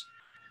types,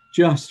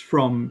 just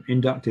from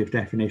inductive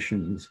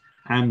definitions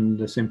and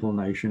the simple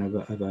notion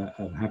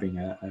of having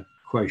a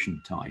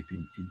quotient type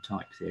in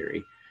type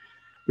theory.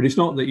 But it's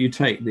not that you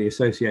take the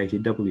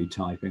associated W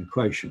type and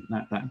quotient,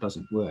 that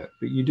doesn't work,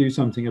 but you do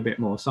something a bit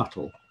more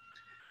subtle.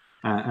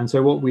 And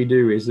so what we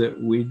do is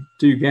that we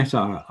do get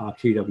our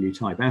QW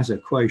type as a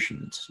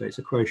quotient. So it's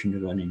a quotient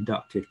of an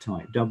inductive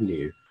type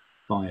W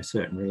by a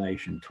certain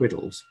relation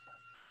twiddles.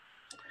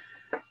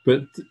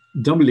 But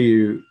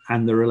W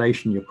and the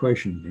relation you're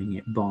quotienting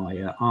it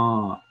by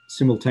are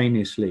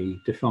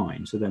simultaneously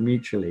defined. So they're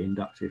mutually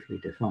inductively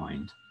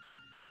defined.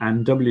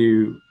 And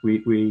W,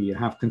 we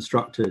have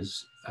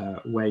constructors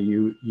where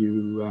you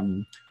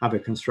have a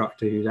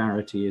constructor whose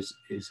arity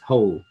is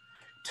whole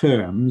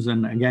terms,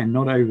 and again,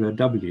 not over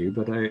W,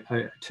 but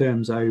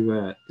terms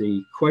over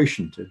the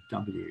quotient of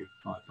W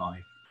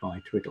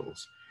by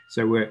twiddles.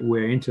 So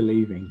we're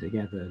interleaving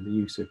together the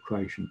use of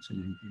quotients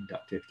and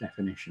inductive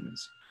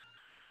definitions.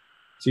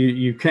 So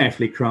you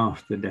carefully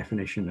craft the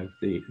definition of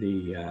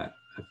the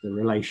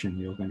relation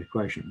you're going to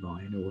quotient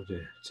by in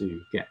order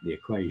to get the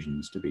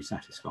equations to be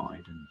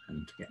satisfied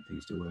and to get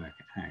these to work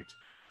out.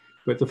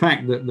 But the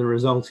fact that the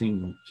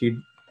resulting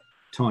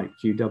type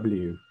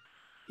QW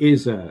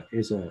is a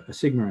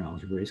sigma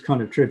algebra is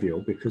kind of trivial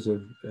because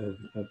of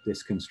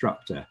this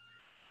constructor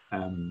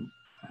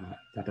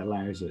that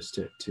allows us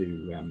to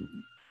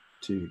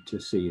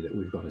see that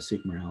we've got a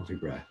sigma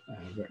algebra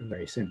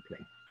very simply.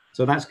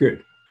 So that's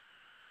good.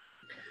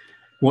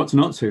 What's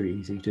not so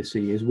easy to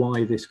see is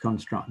why this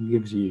construct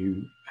gives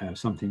you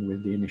something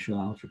with the initial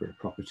algebra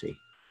property.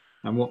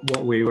 And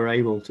what we were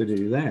able to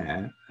do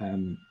there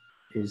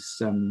is,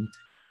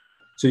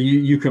 so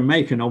you can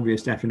make an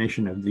obvious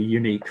definition of the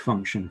unique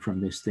function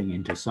from this thing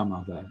into some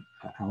other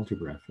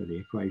algebra for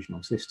the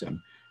equational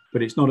system,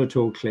 but it's not at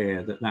all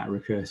clear that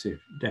recursive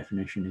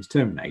definition is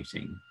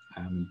terminating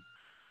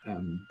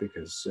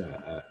because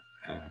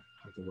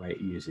of the way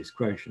it uses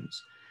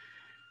quotients.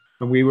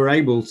 And we were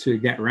able to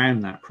get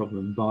around that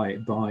problem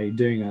by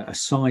doing a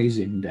size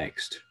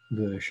indexed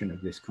version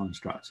of this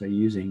construct. So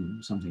using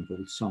something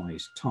called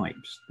size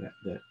types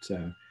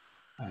that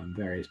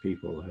various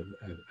people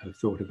have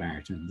thought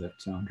about, and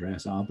that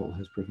Andreas Abel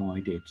has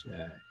provided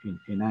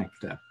in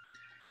Agda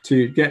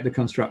to get the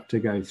construct to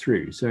go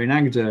through. So in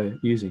Agda,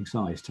 using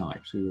size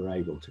types, we were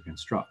able to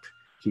construct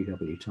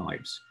QW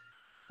types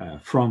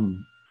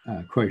from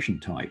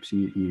quotient types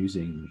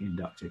using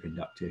inductive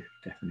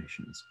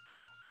definitions.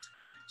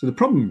 So the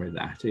problem with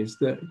that is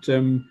that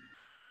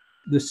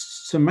the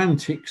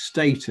semantic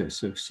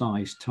status of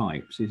size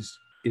types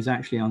is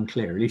actually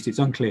unclear. At least it's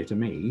unclear to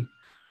me.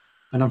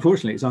 And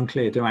unfortunately, it's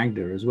unclear to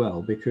ANGDA as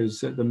well,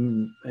 because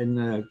in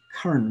the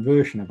current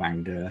version of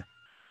ANGDA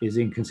is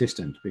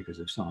inconsistent because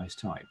of size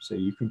type. So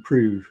you can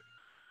prove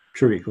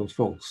true equals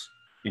false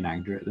in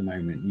ANGDA at the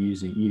moment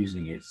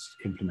using its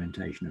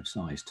implementation of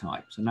size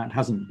types. And that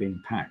hasn't been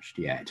patched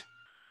yet.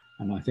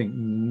 And I think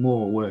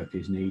more work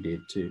is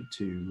needed to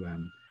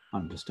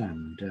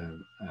understand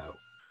the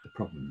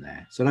problem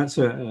there. So that's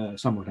a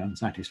somewhat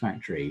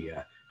unsatisfactory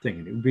thing.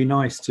 And it would be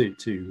nice to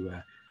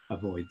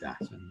avoid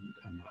that. And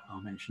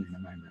I'll mention in a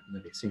moment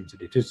that it seems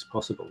that it is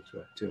possible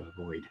to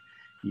avoid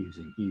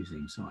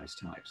using size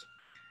types.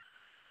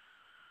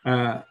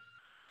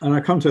 And I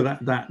come to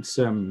that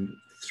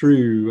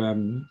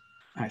through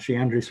actually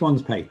Andrew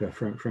Swan's paper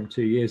from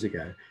 2 years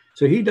ago.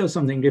 So he does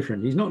something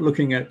different. He's not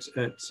looking at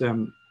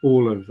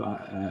all of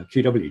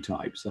QW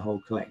types, the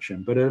whole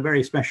collection, but a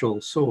very special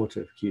sort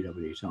of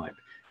QW type,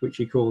 which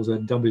he calls a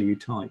W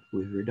type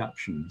with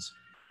reductions.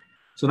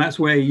 So that's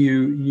where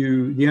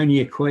the only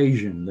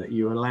equation that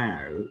you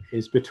allow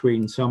is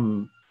between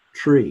some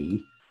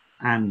tree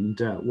and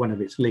one of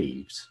its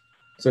leaves.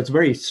 So it's a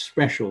very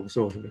special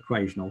sort of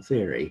equational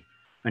theory,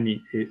 and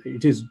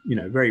it is,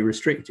 very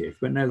restrictive,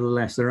 but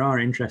nevertheless there are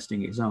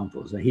interesting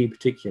examples. So he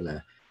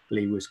particularly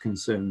was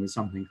concerned with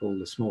something called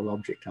the small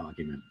object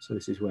argument. So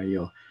this is where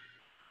you're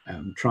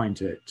trying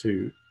to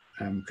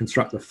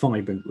construct the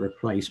fibent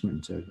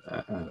replacement of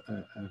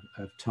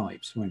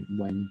types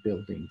when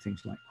building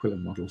things like Quiller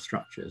model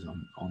structures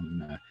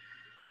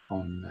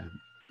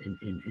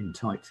in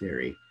type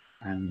theory.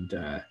 And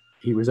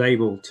he was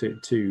able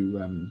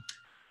to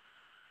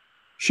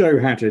show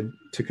how to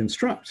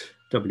construct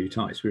W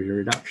types with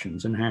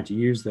reductions and how to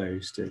use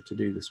those to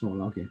do the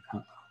small object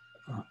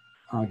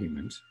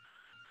argument.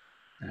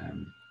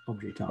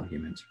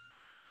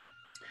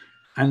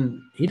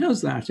 And he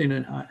does that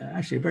in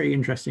actually a very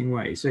interesting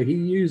way. So he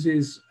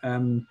uses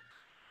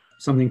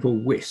something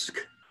called whisk,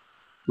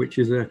 which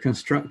is a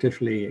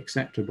constructively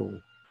acceptable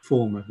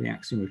form of the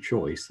axiom of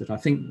choice that I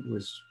think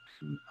was,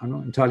 I'm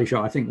not entirely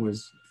sure, I think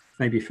was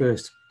maybe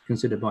first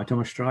considered by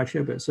Thomas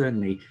Streicher, but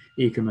certainly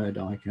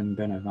IJCAR-FSCD and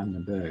Benno van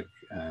den Berg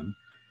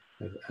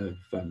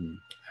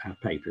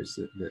have papers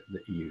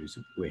that use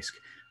whisk.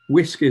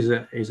 Whisk is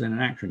an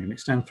acronym. It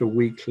stands for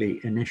weakly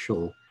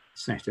initial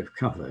set of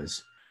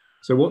covers.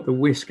 So what the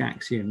whisk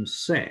axiom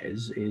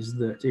says is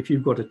that if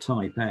you've got a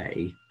type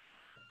A,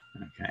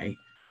 okay,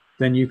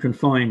 then you can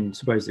find,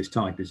 suppose this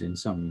type is in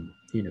some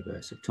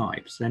universe of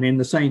types, then in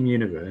the same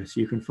universe,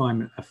 you can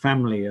find a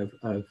family of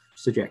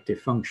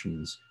surjective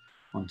functions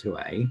onto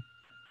A,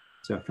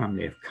 so a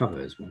family of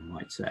covers, one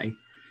might say,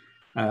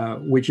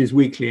 which is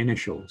weakly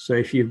initial. So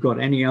if you've got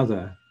any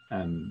other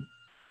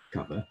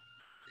cover,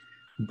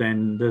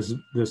 then there's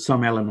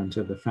some element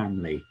of the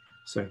family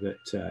so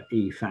that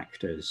E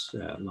factors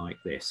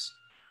like this.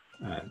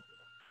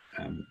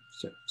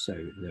 So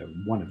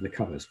one of the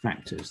covers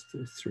factors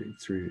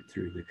through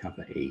the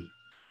cover E.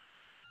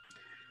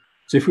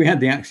 So if we had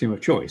the axiom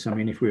of choice, I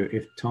mean,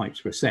 if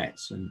types were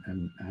sets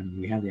and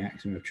we had the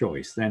axiom of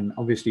choice, then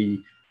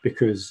obviously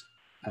because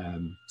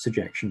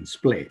surjection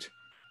split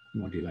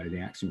modulo the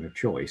axiom of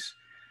choice,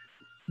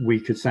 we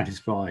could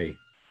satisfy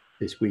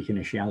this weak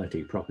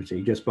initiality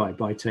property just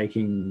by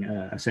taking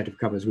a set of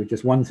covers with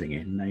just one thing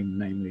in,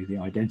 namely the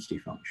identity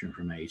function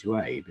from A to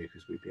A,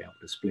 because we'd be able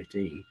to split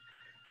E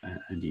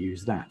and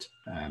use that.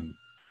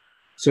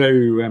 So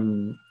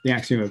the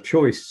axiom of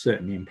choice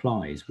certainly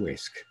implies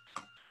whisk.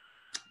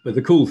 But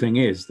the cool thing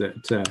is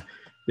that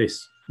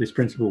this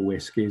principal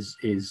whisk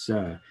is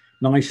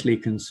nicely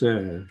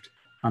conserved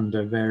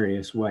under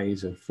various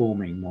ways of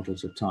forming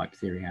models of type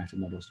theory out of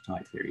models of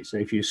type theory. So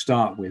if you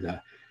start with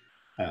a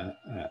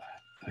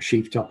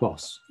sheaf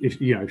topos,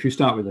 if you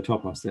start with a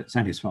topos that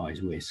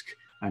satisfies whisk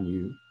and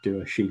you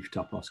do a sheaf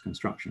topos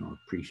construction or a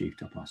pre-sheaf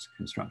topos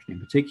construction in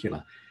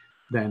particular,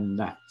 then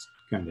that's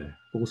going to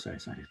also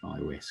satisfy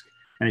whisk.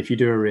 And if you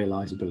do a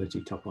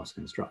realizability topos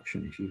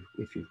construction,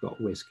 if you've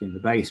got whisk in the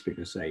base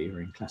because say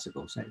you're in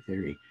classical set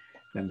theory,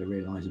 then the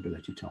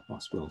realizability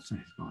topos will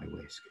satisfy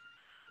whisk.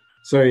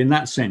 So in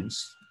that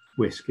sense,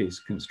 whisk is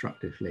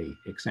constructively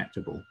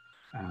acceptable.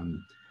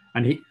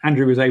 And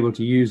Andrew was able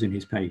to use in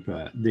his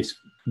paper this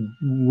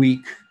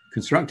weak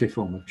constructive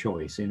form of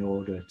choice in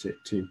order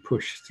to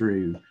push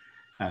through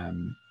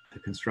the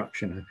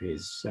construction of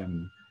his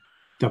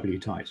W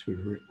types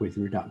with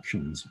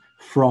reductions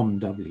from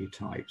W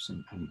types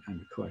and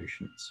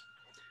quotients.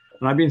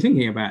 And I've been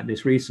thinking about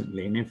this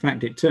recently, and in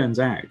fact, it turns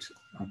out,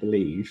 I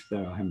believe,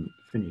 though I haven't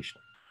finished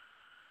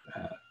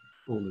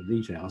all the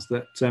details,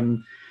 that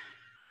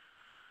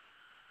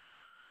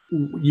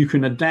you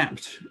can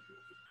adapt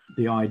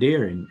the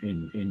idea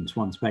in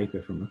Swan's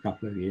paper from a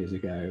couple of years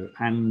ago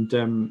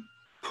and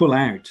pull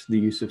out the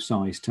use of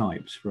size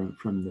types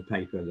from the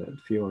paper that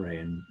Fiore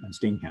and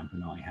Steenkamp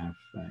and I have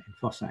in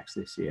FOSSAX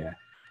this year,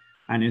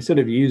 And instead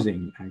of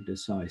using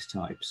Agder's size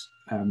types,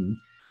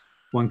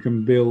 one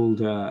can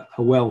build a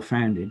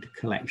well-founded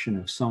collection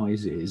of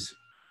sizes.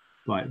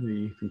 Like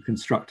you can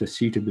construct a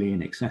suitably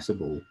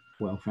inaccessible,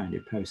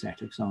 well-founded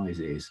poset of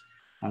sizes,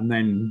 and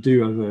then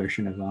do a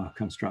version of our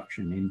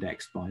construction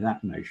indexed by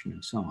that notion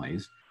of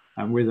size,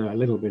 and with a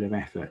little bit of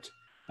effort,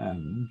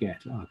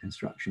 get our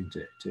construction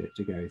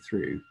to go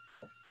through,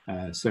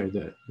 so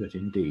that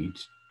indeed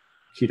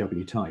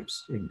QW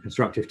types in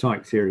constructive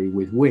type theory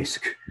with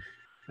whisk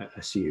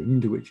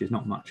assumed, which is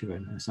not much of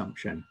an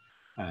assumption,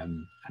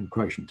 and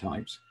quotient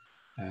types,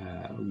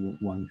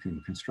 one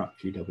can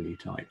construct QW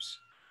types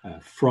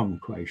from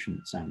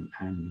quotients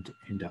and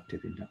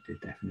inductive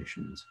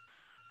definitions.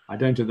 I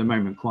don't at the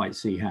moment quite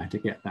see how to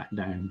get that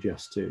down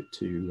just to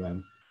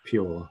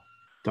pure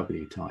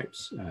W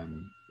types,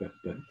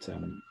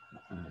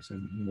 so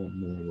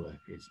more work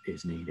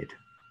is needed.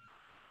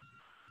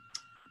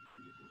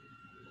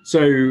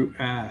 So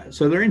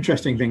there are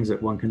interesting things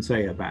that one can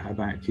say about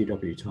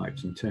QW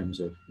types in terms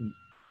of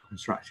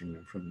constructing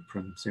them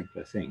from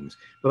simpler things.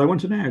 But I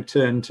want to now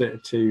turn to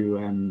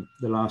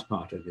the last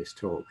part of this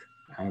talk,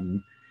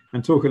 and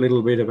talk a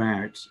little bit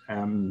about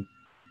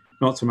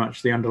not so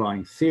much the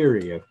underlying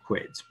theory of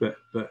quits, but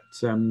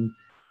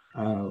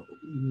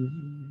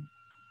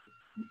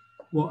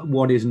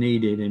what is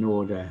needed in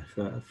order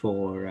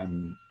for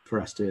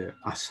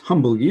us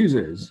humble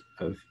users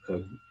of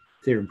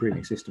theorem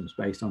proving systems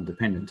based on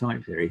dependent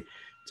type theory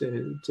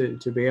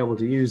to be able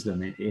to use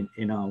them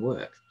in our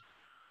work.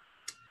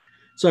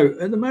 So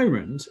at the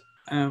moment,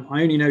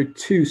 I only know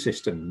 2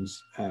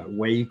 systems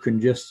where you can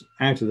just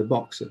out of the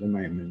box at the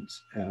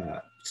moment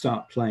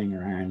start playing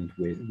around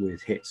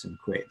with hits and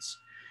quits.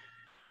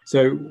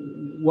 So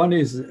one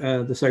is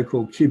the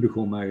so-called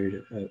cubical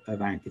mode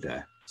of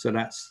Agda. So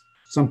that's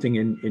something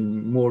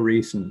in more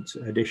recent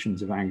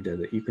editions of Agda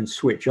that you can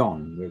switch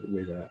on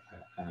with a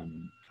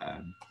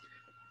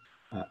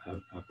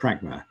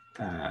pragma.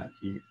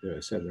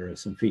 So there are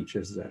some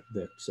features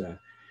that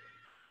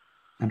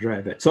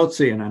Andrea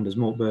Vetzozzi and Anders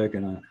Mortberg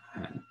and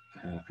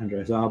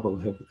Andreas Abel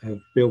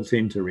have built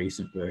into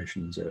recent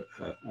versions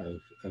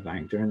of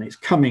Agda, and it's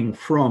coming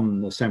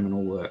from the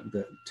seminal work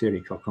that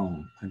Thierry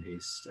Coquon and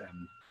his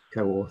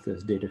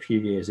co-authors did a few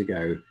years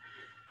ago,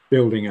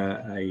 building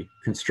a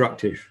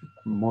constructive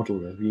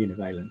model of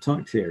univalent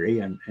type theory,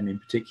 and in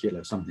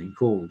particular something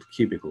called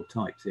cubical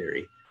type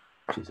theory,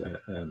 which is a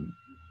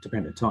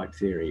dependent type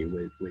theory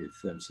with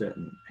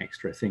certain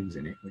extra things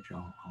in it, which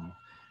I'll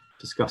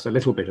discuss a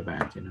little bit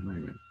about in a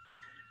moment.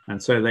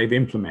 And so they've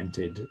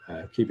implemented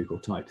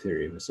cubical type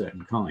theory of a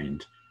certain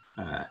kind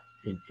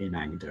in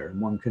Agda,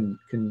 and one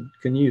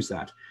can use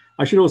that.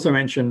 I should also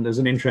mention there's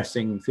an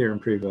interesting theorem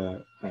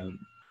prover,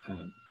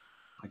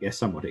 I guess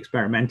somewhat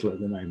experimental at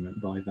the moment,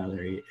 by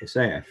Valery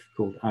Isaev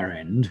called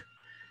Arend,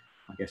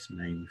 I guess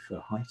named for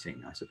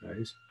Heiting, I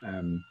suppose,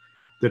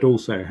 that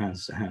also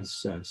has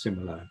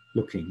similar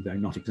looking, though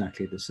not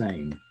exactly the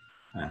same,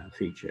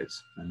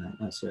 features, and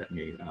that's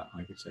certainly,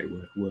 I would say,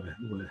 worth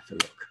a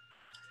look.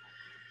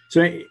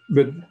 So,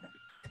 but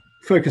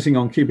focusing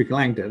on cubical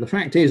Agda, the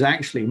fact is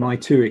actually my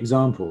 2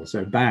 examples,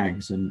 so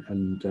bags and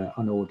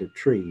unordered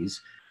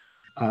trees,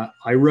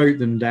 I wrote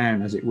them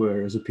down, as it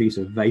were, as a piece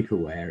of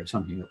vaporware or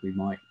something that we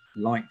might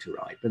like to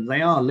write, but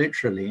they are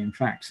literally, in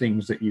fact,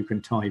 things that you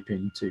can type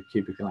into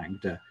cubical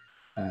Agda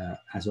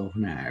as of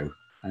now,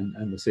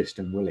 and the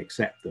system will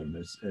accept them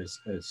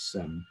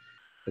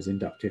as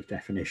inductive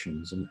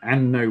definitions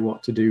and know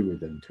what to do with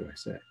them to a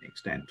certain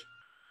extent.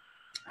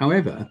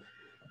 However,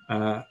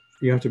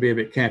 you have to be a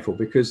bit careful,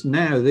 because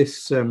now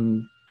this,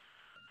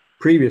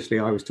 previously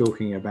I was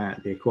talking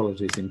about the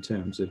equalities in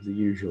terms of the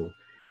usual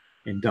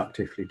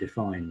inductively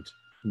defined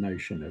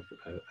notion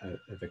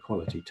of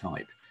equality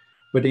type.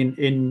 But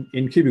in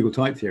cubical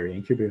type theory,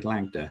 in cubical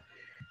Agda,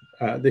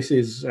 this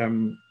is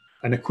an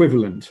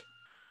equivalent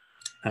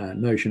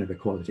notion of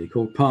equality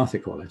called path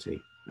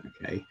equality.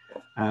 Okay,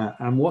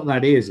 and what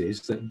that is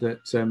that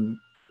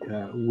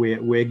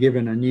we're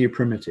given a new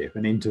primitive,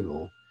 an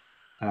interval,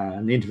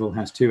 and the interval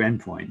has 2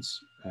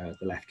 endpoints,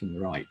 the left and the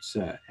right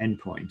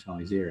endpoint,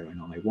 I0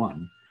 and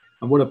I1.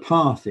 And what a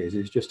path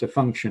is just a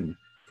function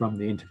from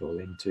the interval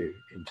into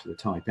the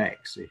type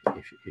X, if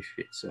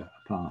it's a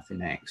path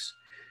in X.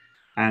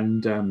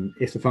 And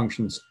if the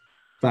function's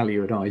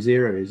value at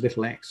I0 is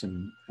little x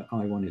and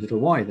I1 is little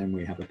y, then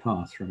we have a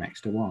path from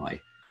X to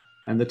Y.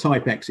 And the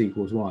type X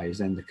equals Y is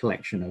then the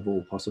collection of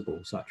all possible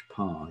such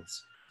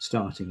paths,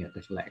 starting at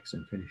little x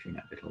and finishing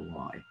at little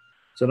y.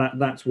 So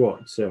that's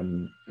what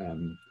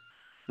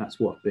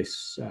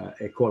this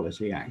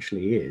equality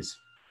actually is,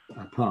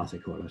 a path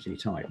equality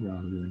type,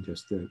 rather than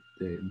just the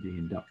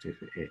inductive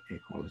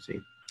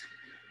equality.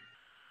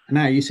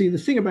 Now, you see, the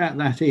thing about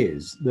that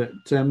is that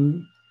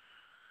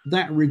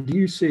that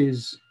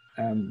reduces,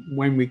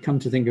 when we come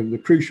to think of the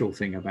crucial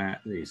thing about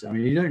these. I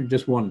mean, you don't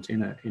just want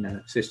in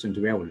a system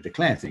to be able to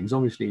declare things.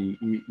 Obviously,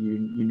 you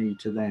need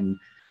to then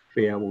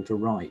be able to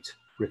write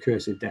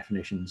recursive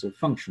definitions of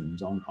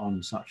functions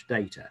on such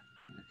data.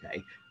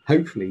 Okay,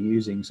 hopefully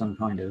using some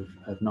kind of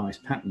nice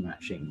pattern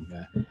matching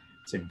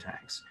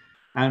syntax.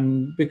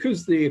 And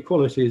because the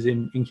equalities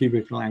in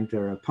cubical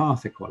AGDA are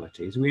path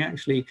equalities, we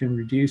actually can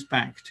reduce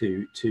back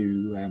to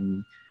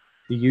the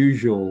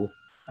usual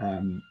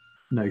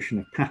notion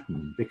of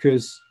pattern.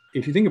 Because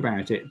if you think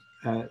about it,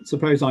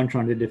 suppose I'm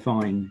trying to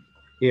define,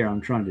 here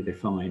I'm trying to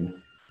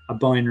define a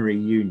binary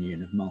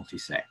union of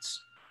multisets.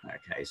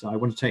 Okay, so I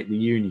want to take the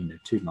union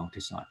of two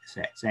multisets,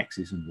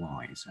 x's and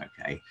y's.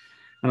 Okay,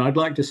 and I'd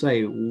like to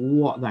say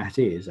what that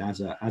is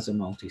as a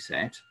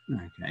multiset.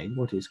 Okay,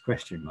 what is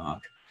question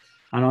mark?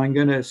 And I'm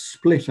going to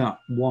split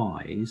up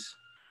y's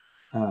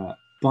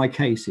by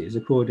cases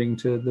according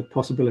to the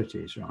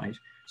possibilities, right?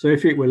 So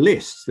if it were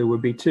lists, there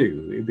would be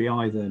two. It would be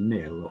either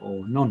nil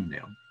or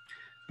non-nil.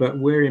 But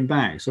we're in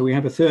bags, so we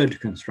have a third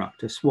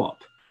constructor,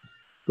 swap.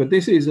 But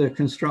this is a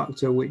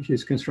constructor which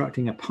is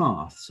constructing a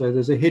path. So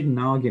there's a hidden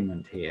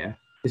argument here.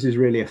 This is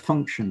really a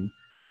function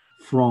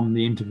from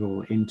the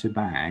interval into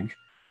bag,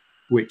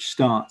 which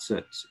starts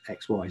at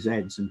x, y,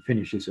 z's and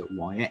finishes at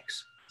y,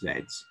 x,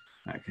 z's.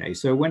 Okay,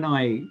 so when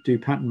I do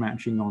pattern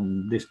matching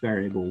on this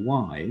variable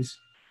y's,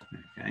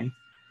 okay,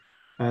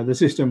 the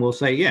system will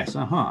say, yes,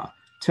 aha,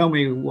 tell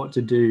me what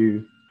to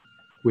do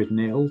with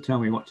nil, tell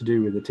me what to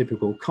do with the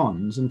typical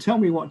cons, and tell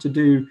me what to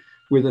do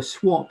with a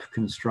swap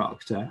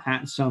constructor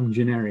at some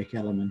generic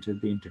element of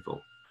the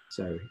interval.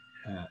 So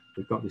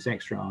we've got this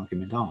extra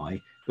argument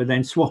I, but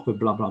then swap of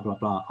blah, blah, blah,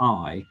 blah,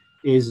 I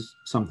is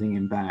something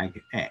in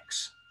bag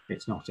X.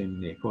 It's not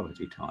in the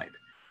equality type.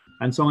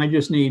 And so I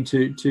just need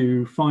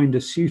to find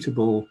a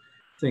suitable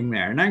thing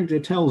there. And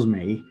AGDA tells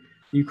me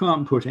you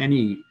can't put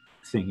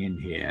anything in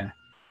here.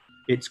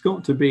 It's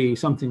got to be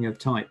something of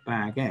type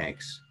bag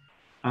X,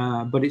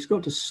 but it's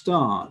got to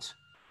start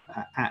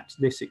at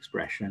this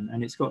expression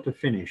and it's got to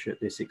finish at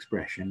this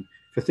expression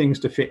for things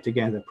to fit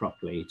together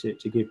properly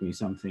to give me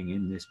something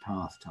in this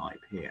path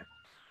type here.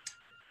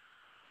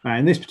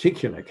 In this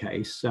particular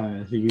case,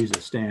 the user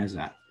stares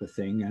at the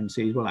thing and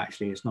sees, well,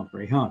 actually, it's not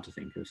very hard to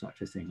think of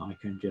such a thing. I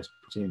can just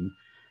put in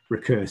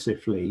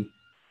recursively,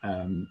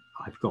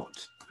 I've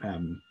got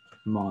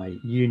my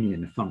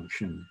union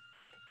function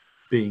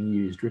being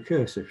used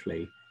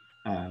recursively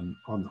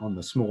on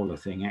the smaller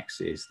thing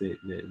x's,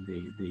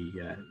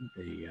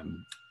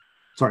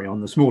 sorry,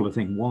 on the smaller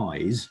thing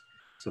y's.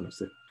 So that's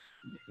the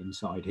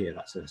inside here,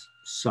 that's a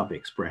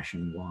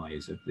sub-expression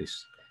y's of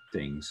this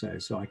thing.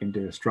 So I can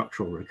do a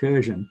structural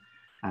recursion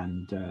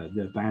and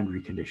the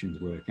boundary conditions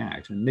work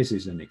out. And this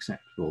is an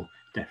acceptable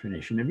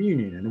definition of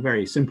union and a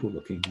very simple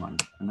looking one.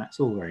 And that's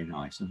all very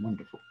nice and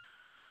wonderful.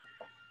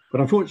 But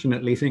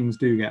unfortunately, things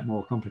do get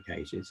more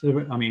complicated.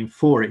 So, I mean,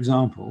 for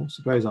example,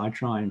 suppose I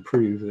try and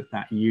prove that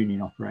that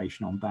union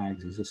operation on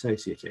bags is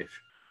associative.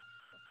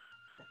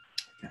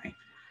 Okay,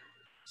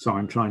 so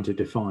I'm trying to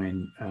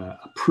define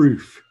a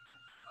proof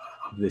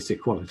of this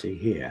equality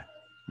here.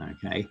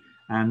 Okay,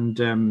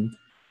 and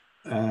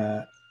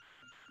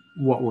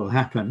what will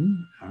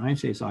happen, all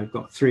right, is I've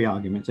got three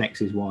arguments,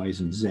 x's,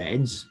 y's, and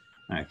z's.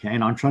 Okay,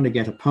 and I'm trying to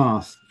get a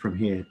path from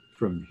here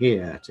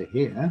to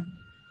here.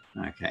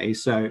 Okay,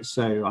 so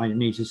I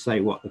need to say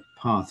what the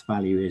path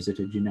value is at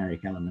a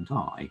generic element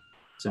I.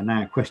 So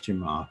now question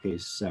mark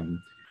is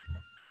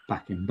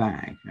back in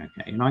bag.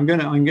 Okay, and I'm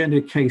going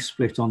to case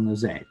split on the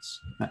z's.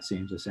 That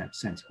seems a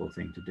sensible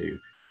thing to do.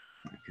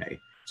 Okay,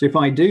 so if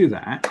I do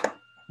that,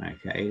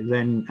 okay,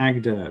 then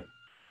AGDA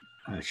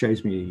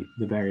shows me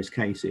the various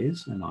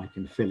cases, and I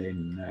can fill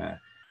in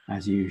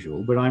as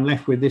usual. But I'm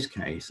left with this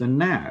case, and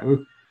now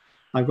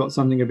I've got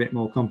something a bit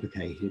more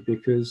complicated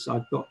because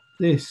I've got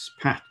this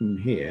pattern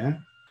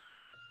here,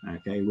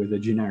 okay, with a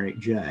generic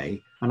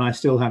J, and I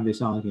still have this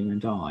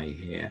argument I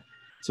here.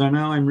 So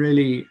now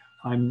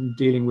I'm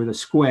dealing with a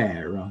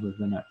square rather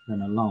than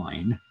a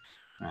line,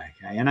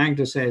 okay. And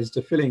AGDA says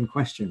to fill in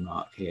question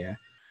mark here,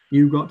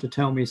 you've got to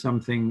tell me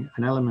something,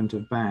 an element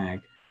of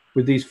bag,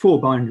 with these four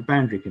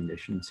boundary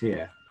conditions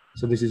here.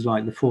 So this is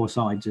like the four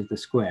sides of the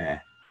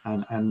square.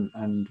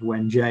 And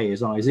when J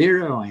is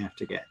I0, I have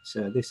to get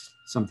this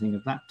something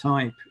of that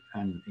type,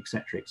 and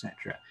etc.,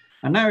 etc.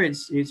 And now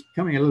it's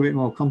becoming a little bit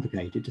more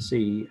complicated to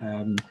see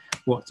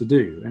what to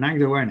do. And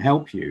AGDA won't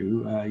help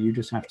you. You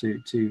just have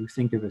to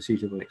think of a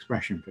suitable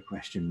expression for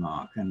question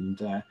mark.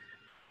 And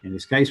in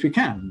this case, we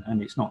can.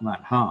 And it's not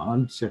that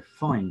hard to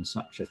find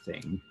such a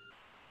thing.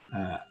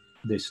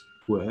 This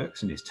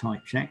works and is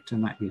type checked,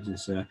 and that gives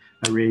us a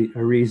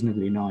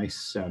reasonably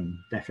nice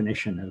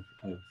definition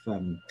of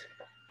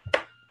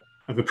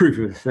a proof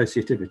of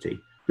associativity.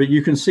 But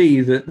you can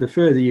see that the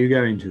further you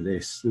go into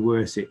this, the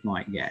worse it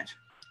might get.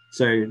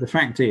 So the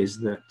fact is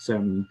that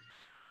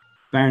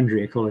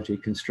boundary equality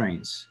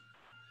constraints,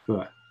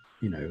 but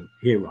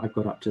here I've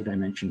got up to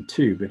dimension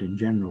 2, but in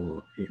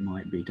general it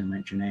might be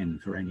dimension n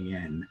for any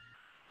n,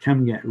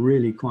 can get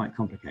really quite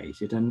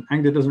complicated. And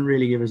AGDA doesn't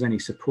really give us any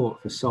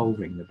support for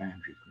solving the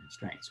boundary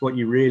constraints. What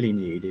you really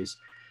need is,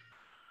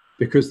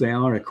 because they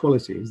are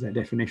equalities, they're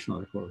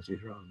definitional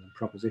equalities rather than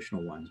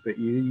propositional ones, but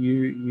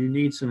you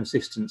need some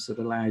assistance that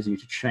allows you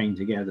to chain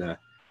together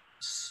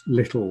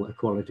little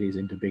equalities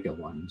into bigger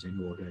ones in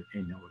order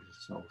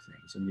to solve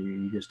things, and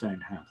you just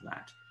don't have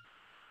that.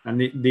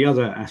 And the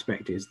other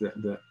aspect is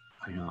that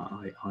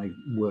I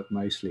work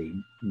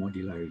mostly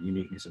modulo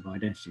uniqueness of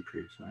identity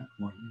proofs, right?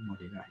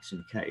 Modulo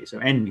axiom K. So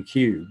n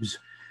cubes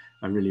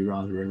are really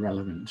rather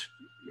irrelevant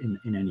in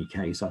any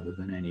case other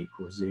than n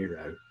equals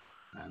 0.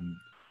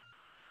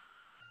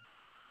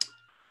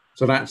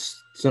 So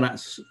that's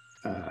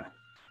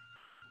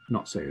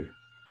not so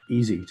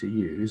easy to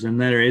use.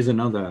 And there is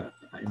another,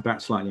 in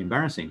fact, slightly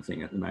embarrassing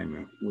thing at the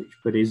moment,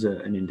 but is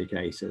an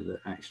indicator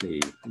that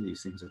actually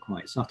these things are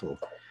quite subtle.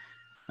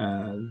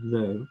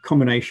 The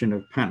combination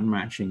of pattern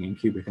matching in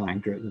cubical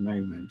ANGDA at the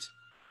moment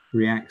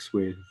reacts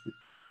with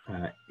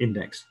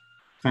index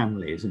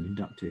families and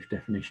inductive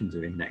definitions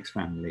of index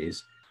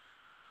families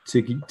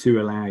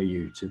to allow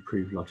you to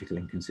prove logical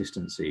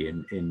inconsistency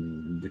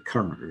in the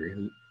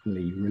currently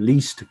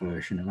released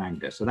version of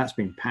ANGDA. So that's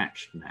been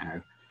patched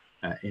now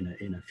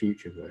in a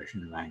future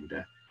version of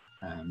ANGDA.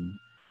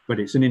 But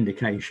it's an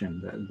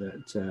indication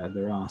that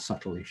there are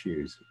subtle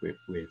issues with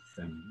the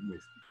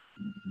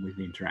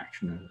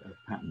interaction of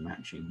pattern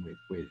matching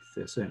with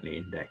certainly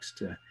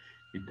indexed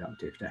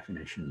inductive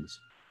definitions.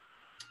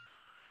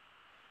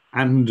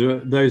 And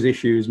those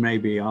issues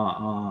maybe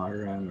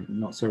are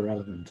not so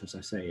relevant, as I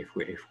say, if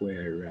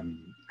we're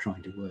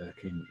trying to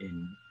work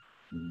in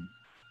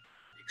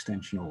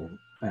extensional,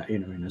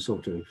 in a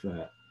sort of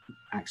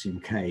axiom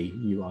K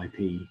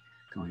UIP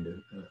kind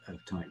of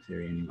type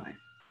theory anyway.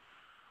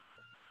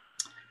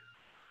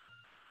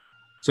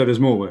 So there's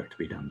more work to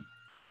be done.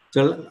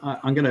 So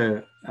I'm going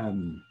to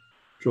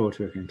draw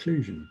to a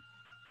conclusion.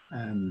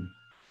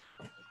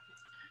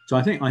 So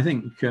I think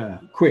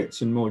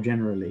quits and more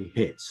generally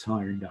hits,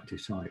 higher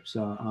inductive types,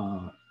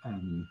 are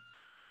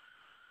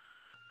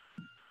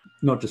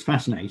not just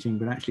fascinating,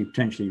 but actually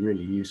potentially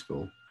really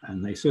useful.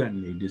 And they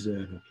certainly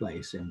deserve a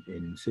place in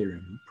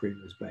theorem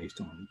provers based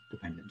on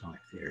dependent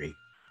type theory.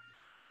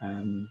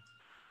 And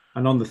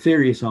on the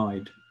theory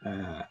side,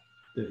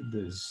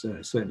 there's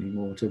certainly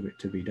more to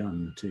be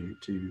done to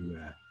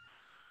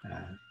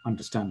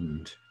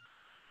understand,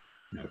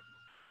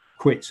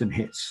 quits and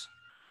hits,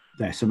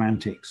 their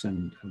semantics,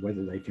 and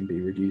whether they can be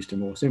reduced to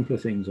more simpler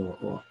things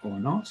or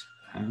not.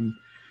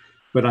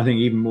 But I think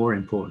even more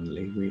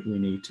importantly, we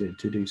need to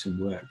do some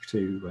work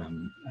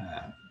to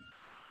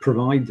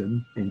provide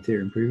them in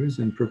theorem provers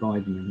and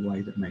provide them in a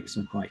way that makes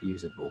them quite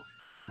usable.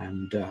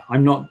 And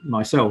I'm not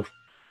myself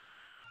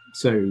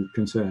so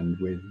concerned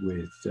with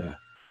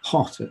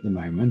hot at the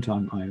moment.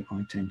 I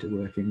tend to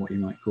work in what you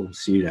might call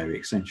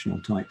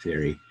pseudo-extensional type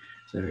theory.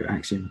 So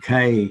axiom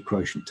K,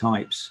 quotient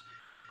types,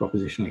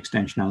 propositional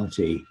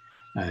extensionality,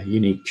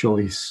 unique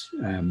choice.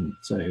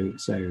 So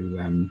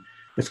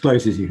as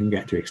close as you can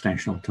get to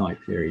extensional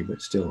type theory,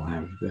 but still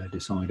have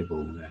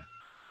decidable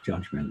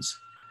judgments.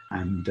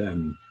 And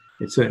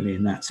it's certainly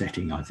in that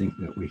setting, I think,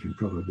 that we can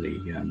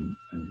probably, and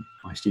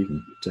my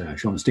student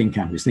Sean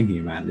Steenkamp is thinking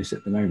about this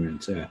at the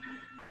moment,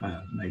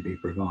 maybe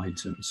provide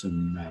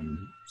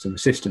some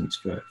assistance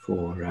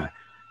for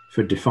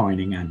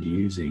defining and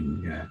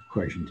using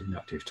quotient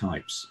inductive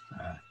types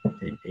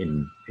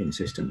in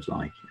systems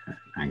like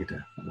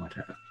ANGDA or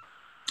whatever.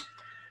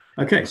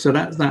 Okay, so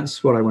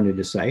that's what I wanted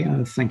to say.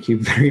 Thank you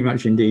very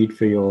much indeed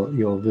for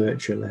your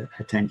virtual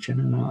attention,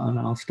 and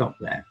I'll stop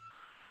there.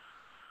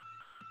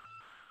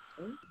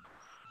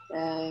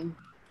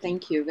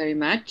 Thank you very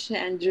much,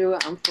 Andrew.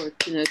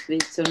 Unfortunately,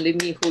 it's only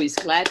me who is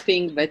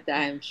clapping, but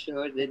I'm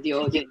sure that the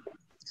audience is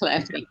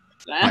clapping.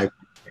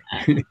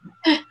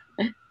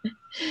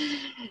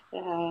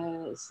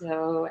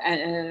 So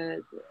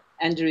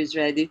Andrew is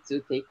ready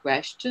to take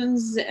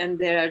questions, and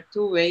there are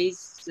two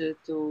ways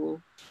to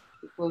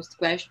post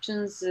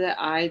questions,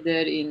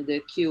 either in the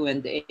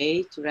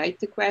Q&A to write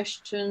the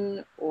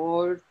question,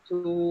 or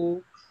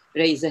to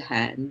raise a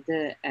hand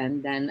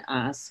and then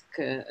ask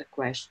a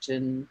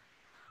question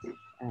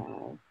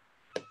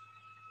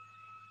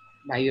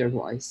by your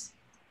voice.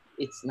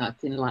 It's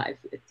not in live.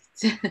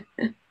 Okay.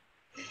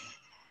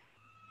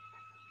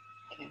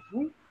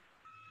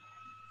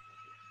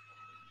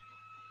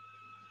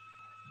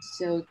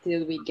 So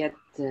till we get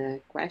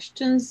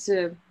questions,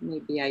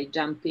 maybe I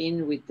jump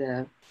in with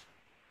the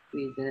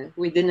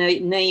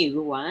naive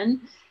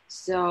one.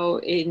 So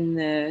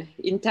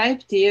in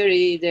type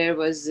theory, there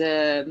was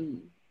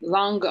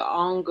long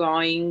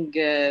ongoing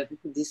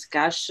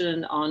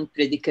discussion on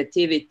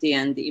predicativity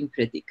and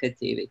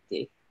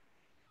impredicativity.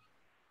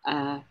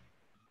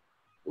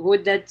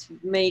 Would that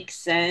make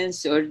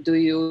sense, or do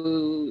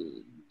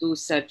you do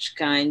such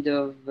kind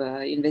of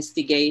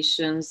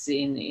investigations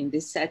in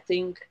this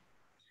setting?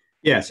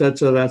 Yes,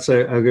 that's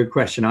a good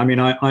question. I mean,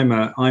 I'm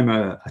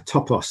a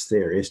topos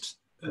theorist.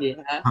 Yes.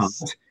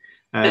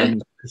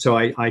 So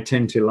I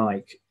tend to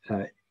like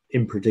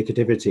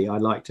impredicativity. I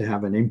like to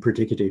have an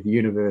impredicative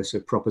universe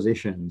of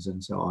propositions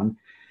and so on.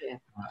 Yeah.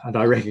 And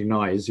I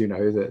recognize,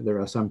 that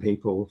there are some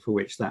people for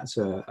which that's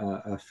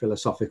a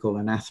philosophical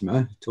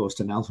anathema.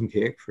 Torsten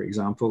Altenkirch, for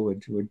example,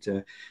 would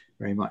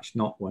very much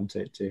not want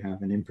it to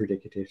have an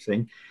impredicative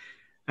thing.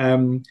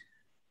 And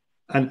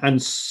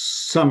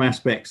some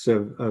aspects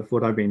of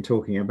what I've been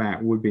talking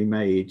about would be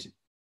made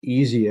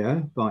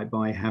easier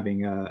by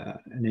having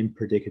an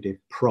impredicative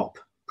prop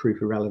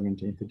proof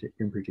irrelevant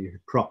imperative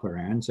proper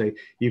and. So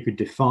you could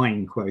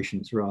define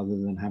quotients rather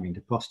than having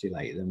to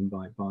postulate them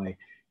by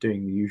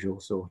doing the usual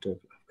sort of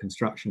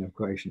construction of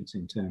quotients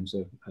in terms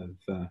of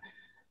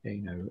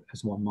you know,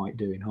 as one might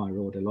do in higher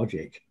order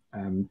logic.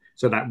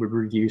 So that would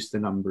reduce the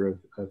number of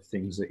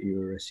things that you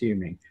were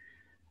assuming.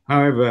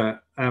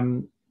 However,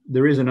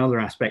 there is another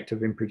aspect of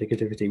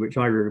impredicativity which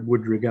I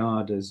would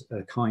regard as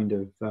a kind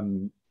of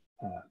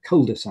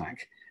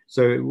cul-de-sac.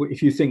 So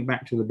if you think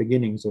back to the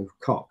beginnings of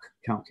Koch,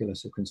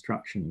 calculus of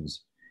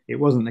constructions, it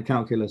wasn't the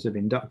calculus of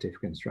inductive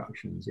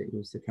constructions, it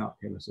was the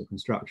calculus of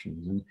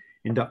constructions, and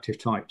inductive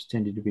types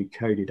tended to be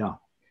coded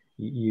up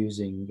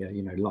using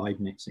you know,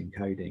 Leibniz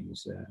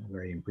encodings, a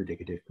very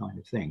impredicative kind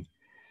of thing.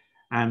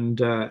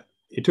 And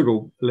it took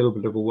a little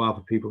bit of a while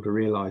for people to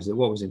realize that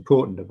what was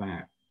important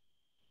about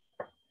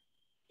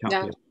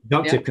calculus,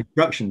 inductive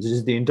constructions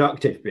is the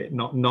inductive bit,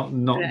 not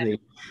the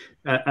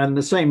and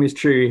the same is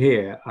true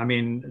here. I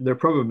mean,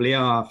 there probably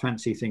are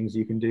fancy things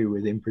you can do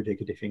with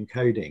impredicative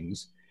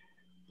encodings,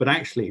 but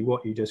actually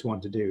what you just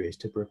want to do is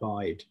to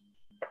provide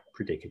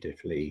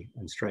predicatively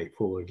and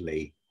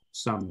straightforwardly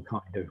some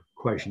kind of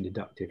quotient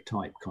deductive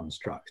type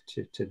construct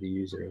to the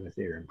user of a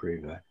theorem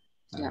prover.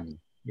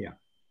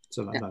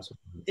 So that's what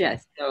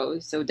yes.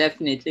 So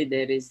definitely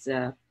there is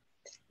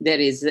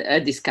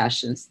a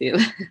discussion still.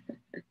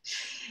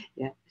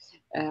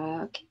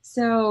 Okay,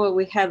 so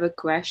we have a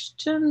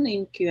question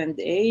in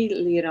Q&A.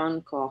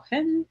 Liron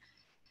Cohen,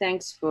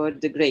 thanks for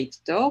the great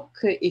talk.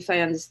 If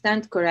I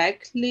understand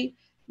correctly,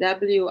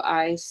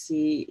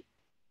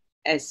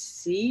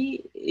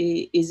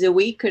 IJCAR-FSCD is a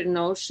weaker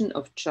notion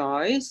of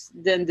choice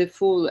than the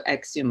full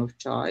axiom of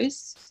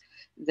choice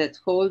that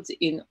holds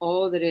in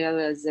all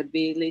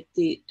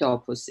realizability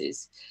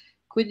toposes.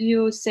 Could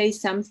you say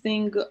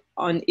something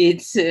on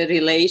its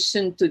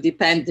relation to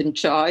dependent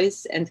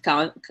choice and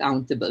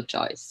countable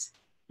choice?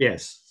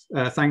 Yes,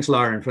 thanks,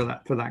 Lauren, for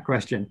that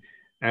question.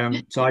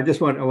 So I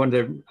want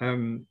to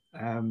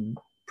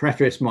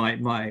preface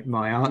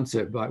my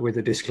answer with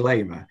a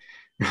disclaimer.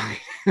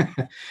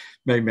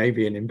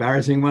 Maybe an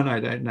embarrassing one, I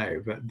don't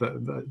know,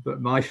 but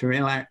my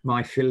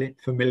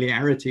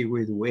familiarity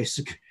with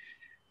Whisk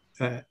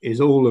is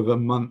all of a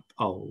month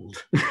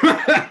old.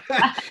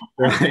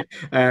 Right.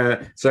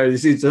 So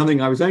this is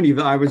something I was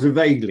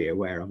vaguely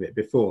aware of it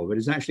before, but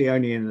it's actually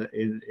only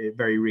in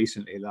very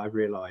recently that I've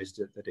realized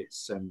that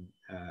it's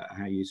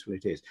how useful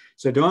it is.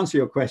 So to answer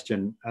your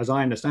question, as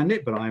I understand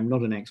it, but I'm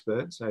not an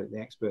expert, so the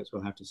experts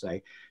will have to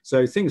say.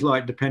 So things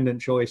like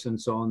dependent choice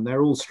and so on,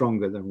 they're all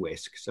stronger than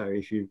Whisk. So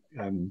if you,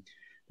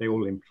 they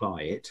all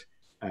imply it.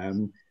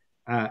 On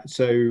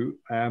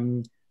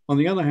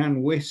the other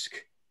hand,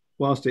 Whisk,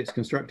 whilst it's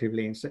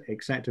constructively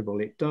acceptable,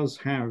 it does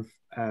have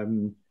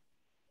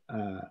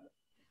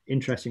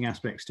interesting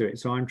aspects to it.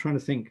 So I'm trying to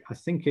think. I'm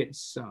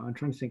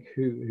trying to think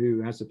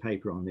who has a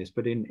paper on this.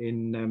 But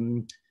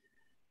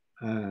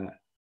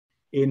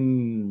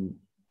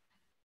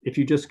if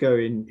you just go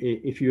in,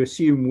 if you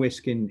assume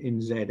Whisk in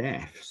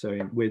ZF,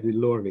 so with the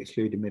law of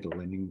excluded middle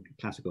and in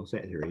classical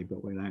set theory,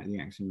 but without the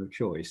axiom of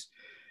choice,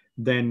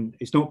 then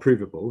it's not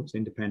provable. It's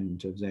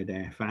independent of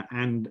ZF,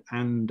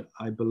 and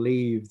I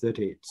believe that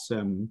it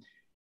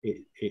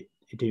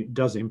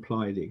does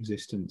imply the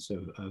existence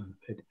of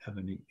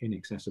an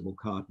inaccessible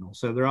cardinal.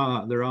 So there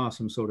are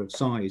some sort of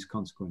size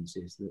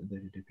consequences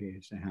that it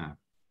appears to have.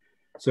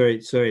 So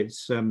it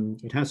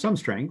has some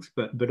strength,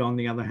 but on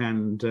the other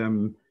hand,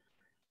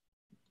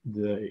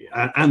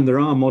 there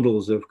are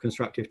models of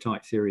constructive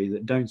type theory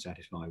that don't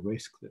satisfy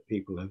Whisk that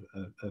people have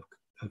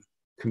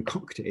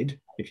concocted,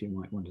 if you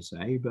might want to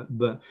say, but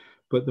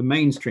the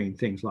mainstream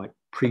things like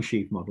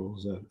pre-sheaf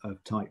models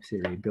of type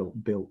theory built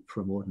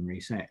from ordinary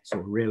sets,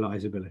 or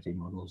realizability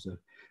models of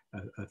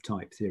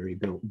type theory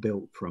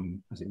built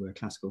from, as it were,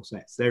 classical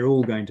sets, they're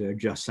all going to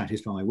just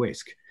satisfy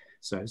Whisk.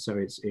 So it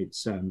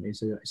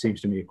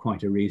seems to me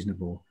quite a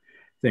reasonable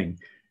thing.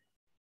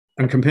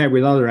 And compared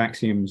with other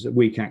axioms,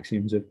 weak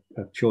axioms of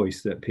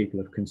choice that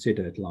people have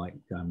considered, like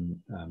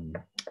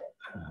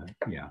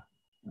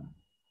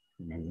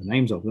remember the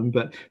names of them,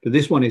 but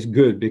this one is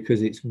good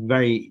because it's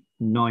very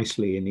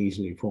nicely and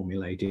easily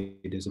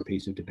formulated as a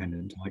piece of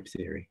dependent type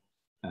theory.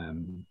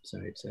 So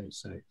it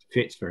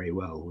fits very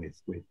well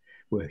with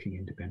working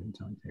in dependent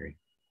type theory.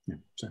 Yeah,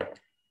 so.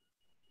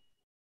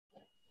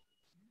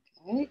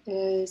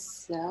 Okay,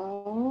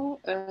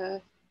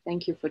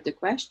 thank you for the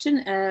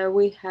question.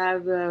 We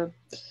have a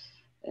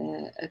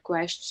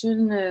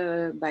question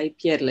by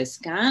Pierre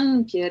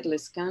Lescan. Pierre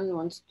Lescan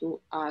wants to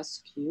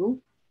ask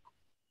you,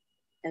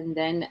 and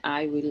then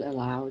I will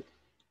allow it.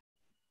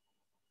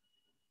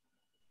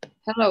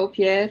 Hello,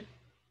 Pierre.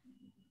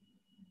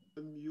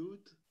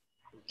 Unmute.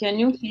 Can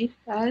you hear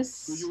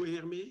us? Do you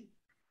hear me?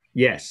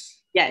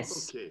 Yes.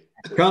 Yes.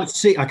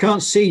 Okay. I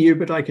can't see you,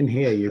 but I can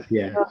hear you.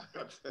 Yeah.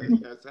 Yes,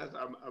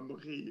 I'm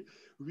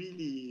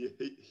really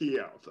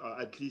here,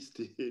 at least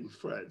in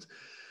France.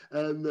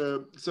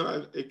 And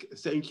so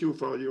thank you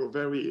for your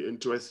very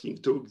interesting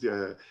talk.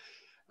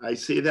 I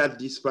say that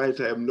despite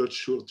I'm not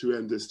sure to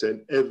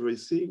understand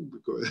everything,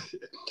 because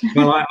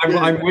well,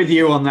 I'm with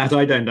you on that.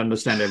 I don't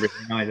understand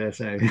everything either.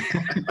 So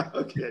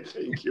okay,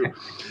 thank you.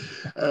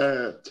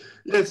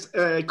 Yes,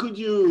 could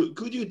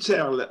you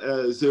tell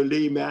the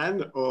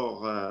layman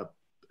or a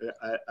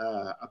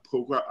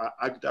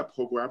AGDA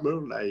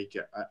programmer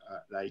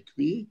like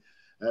me,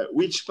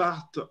 which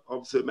part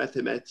of the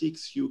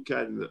mathematics you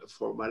can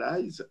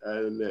formalize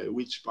and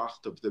which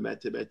part of the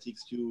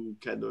mathematics you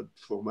cannot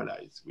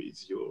formalize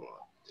with your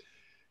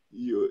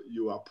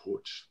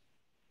approach?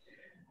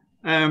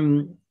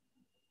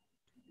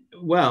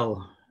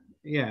 Well,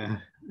 yeah,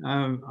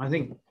 I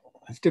think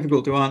it's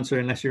difficult to answer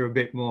unless you're a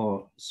bit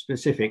more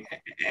specific.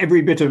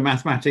 Every bit of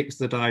mathematics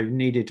that I've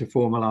needed to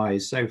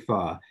formalize so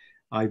far,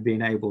 I've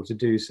been able to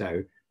do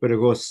so. But of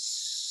course,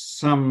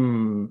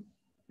 some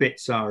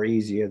bits are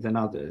easier than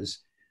others.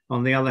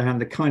 On the other hand,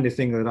 the kind of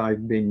thing that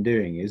I've been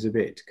doing is a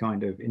bit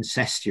kind of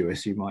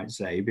incestuous, you might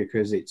say,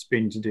 because it's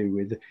been to do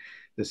with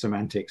the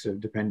semantics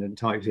of dependent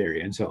type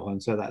theory and so on.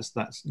 So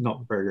that's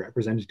not very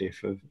representative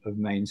of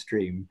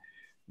mainstream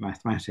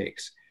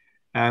mathematics.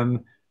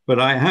 But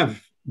I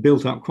have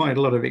built up quite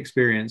a lot of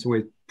experience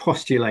with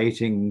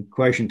postulating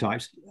quotient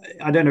types.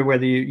 I don't know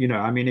whether you know,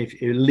 I mean, if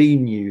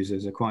lean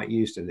users are quite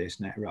used to this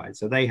now, right?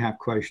 So they have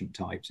quotient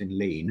types in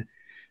lean.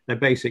 They're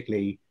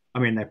basically, I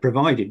mean, they're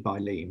provided by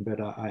lean, but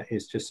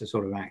it's just a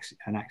sort of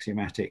an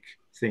axiomatic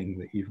thing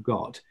that you've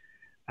got.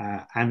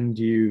 And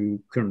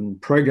you can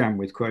program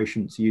with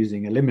quotients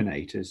using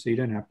eliminators, so you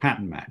don't have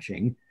pattern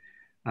matching.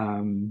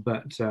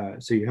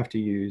 So you have to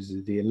use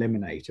the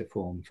eliminator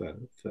form for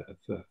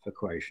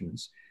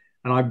quotients.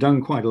 And I've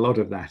done quite a lot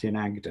of that in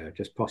AGDA,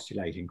 just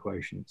postulating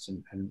quotients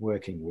and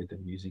working with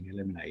them using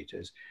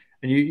eliminators.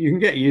 And you can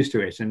get used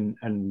to it and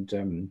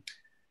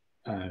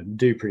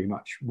do pretty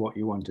much what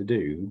you want to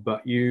do,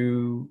 but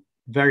you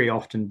very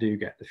often do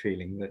get the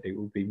feeling that it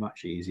will be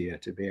much easier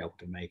to be able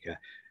to make a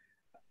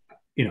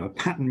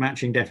pattern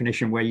matching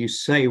definition where you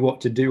say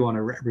what to do on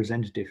a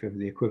representative of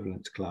the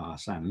equivalence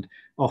class, and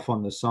off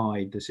on the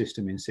side, the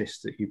system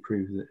insists that you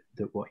prove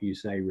that what you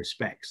say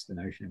respects the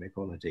notion of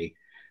equality.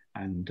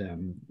 And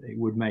it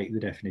would make the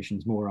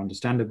definitions more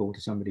understandable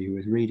to somebody who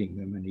is reading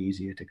them and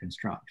easier to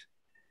construct.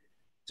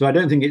 So I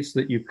don't think it's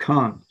that you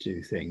can't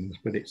do things,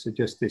 but it's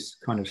just this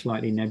kind of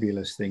slightly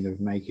nebulous thing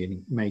of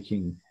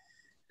making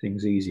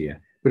things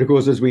easier. But of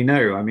course, as we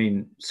know, I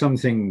mean, some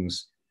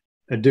things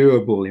are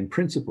doable in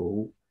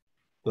principle,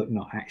 but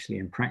not actually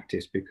in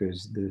practice,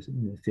 because the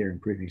theorem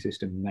proving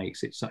system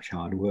makes it such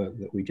hard work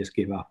that we just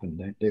give up and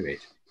don't do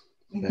it.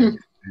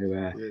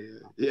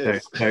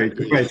 So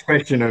it's a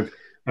question of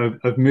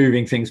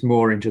moving things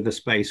more into the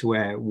space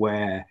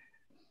where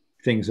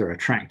things are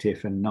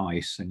attractive and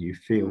nice and you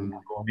feel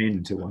drawn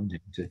into wanting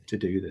to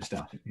do the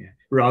stuff,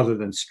 rather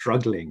than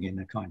struggling in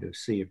a kind of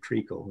sea of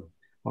treacle of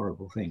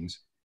horrible things.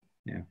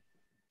 Yeah,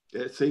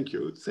 thank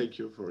you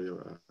for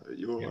your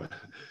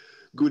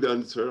good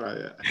answer.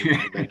 I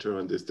better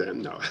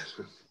understand now.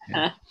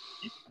 Yeah.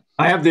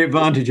 I have the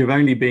advantage of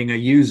only being a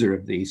user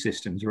of these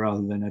systems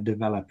rather than a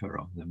developer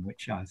of them,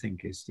 which I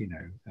think is,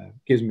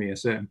 gives me a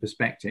certain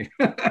perspective.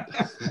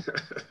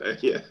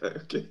 Yeah,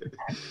 okay.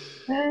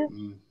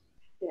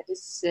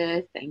 Yes,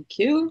 thank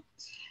you.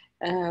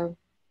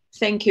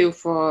 Thank you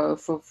for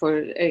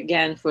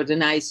again for the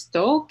nice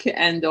talk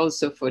and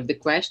also for the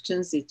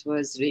questions. It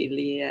was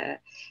really a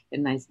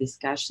nice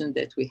discussion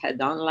that we had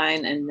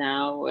online, and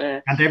now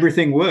and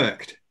everything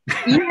worked.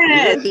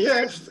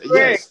 Yes,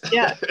 yes,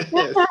 yeah.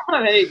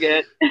 Very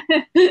good.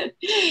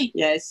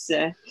 Yes,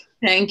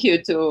 thank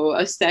you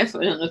to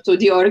Stefano, to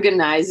the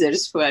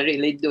organizers for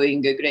really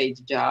doing a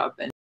great job.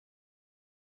 And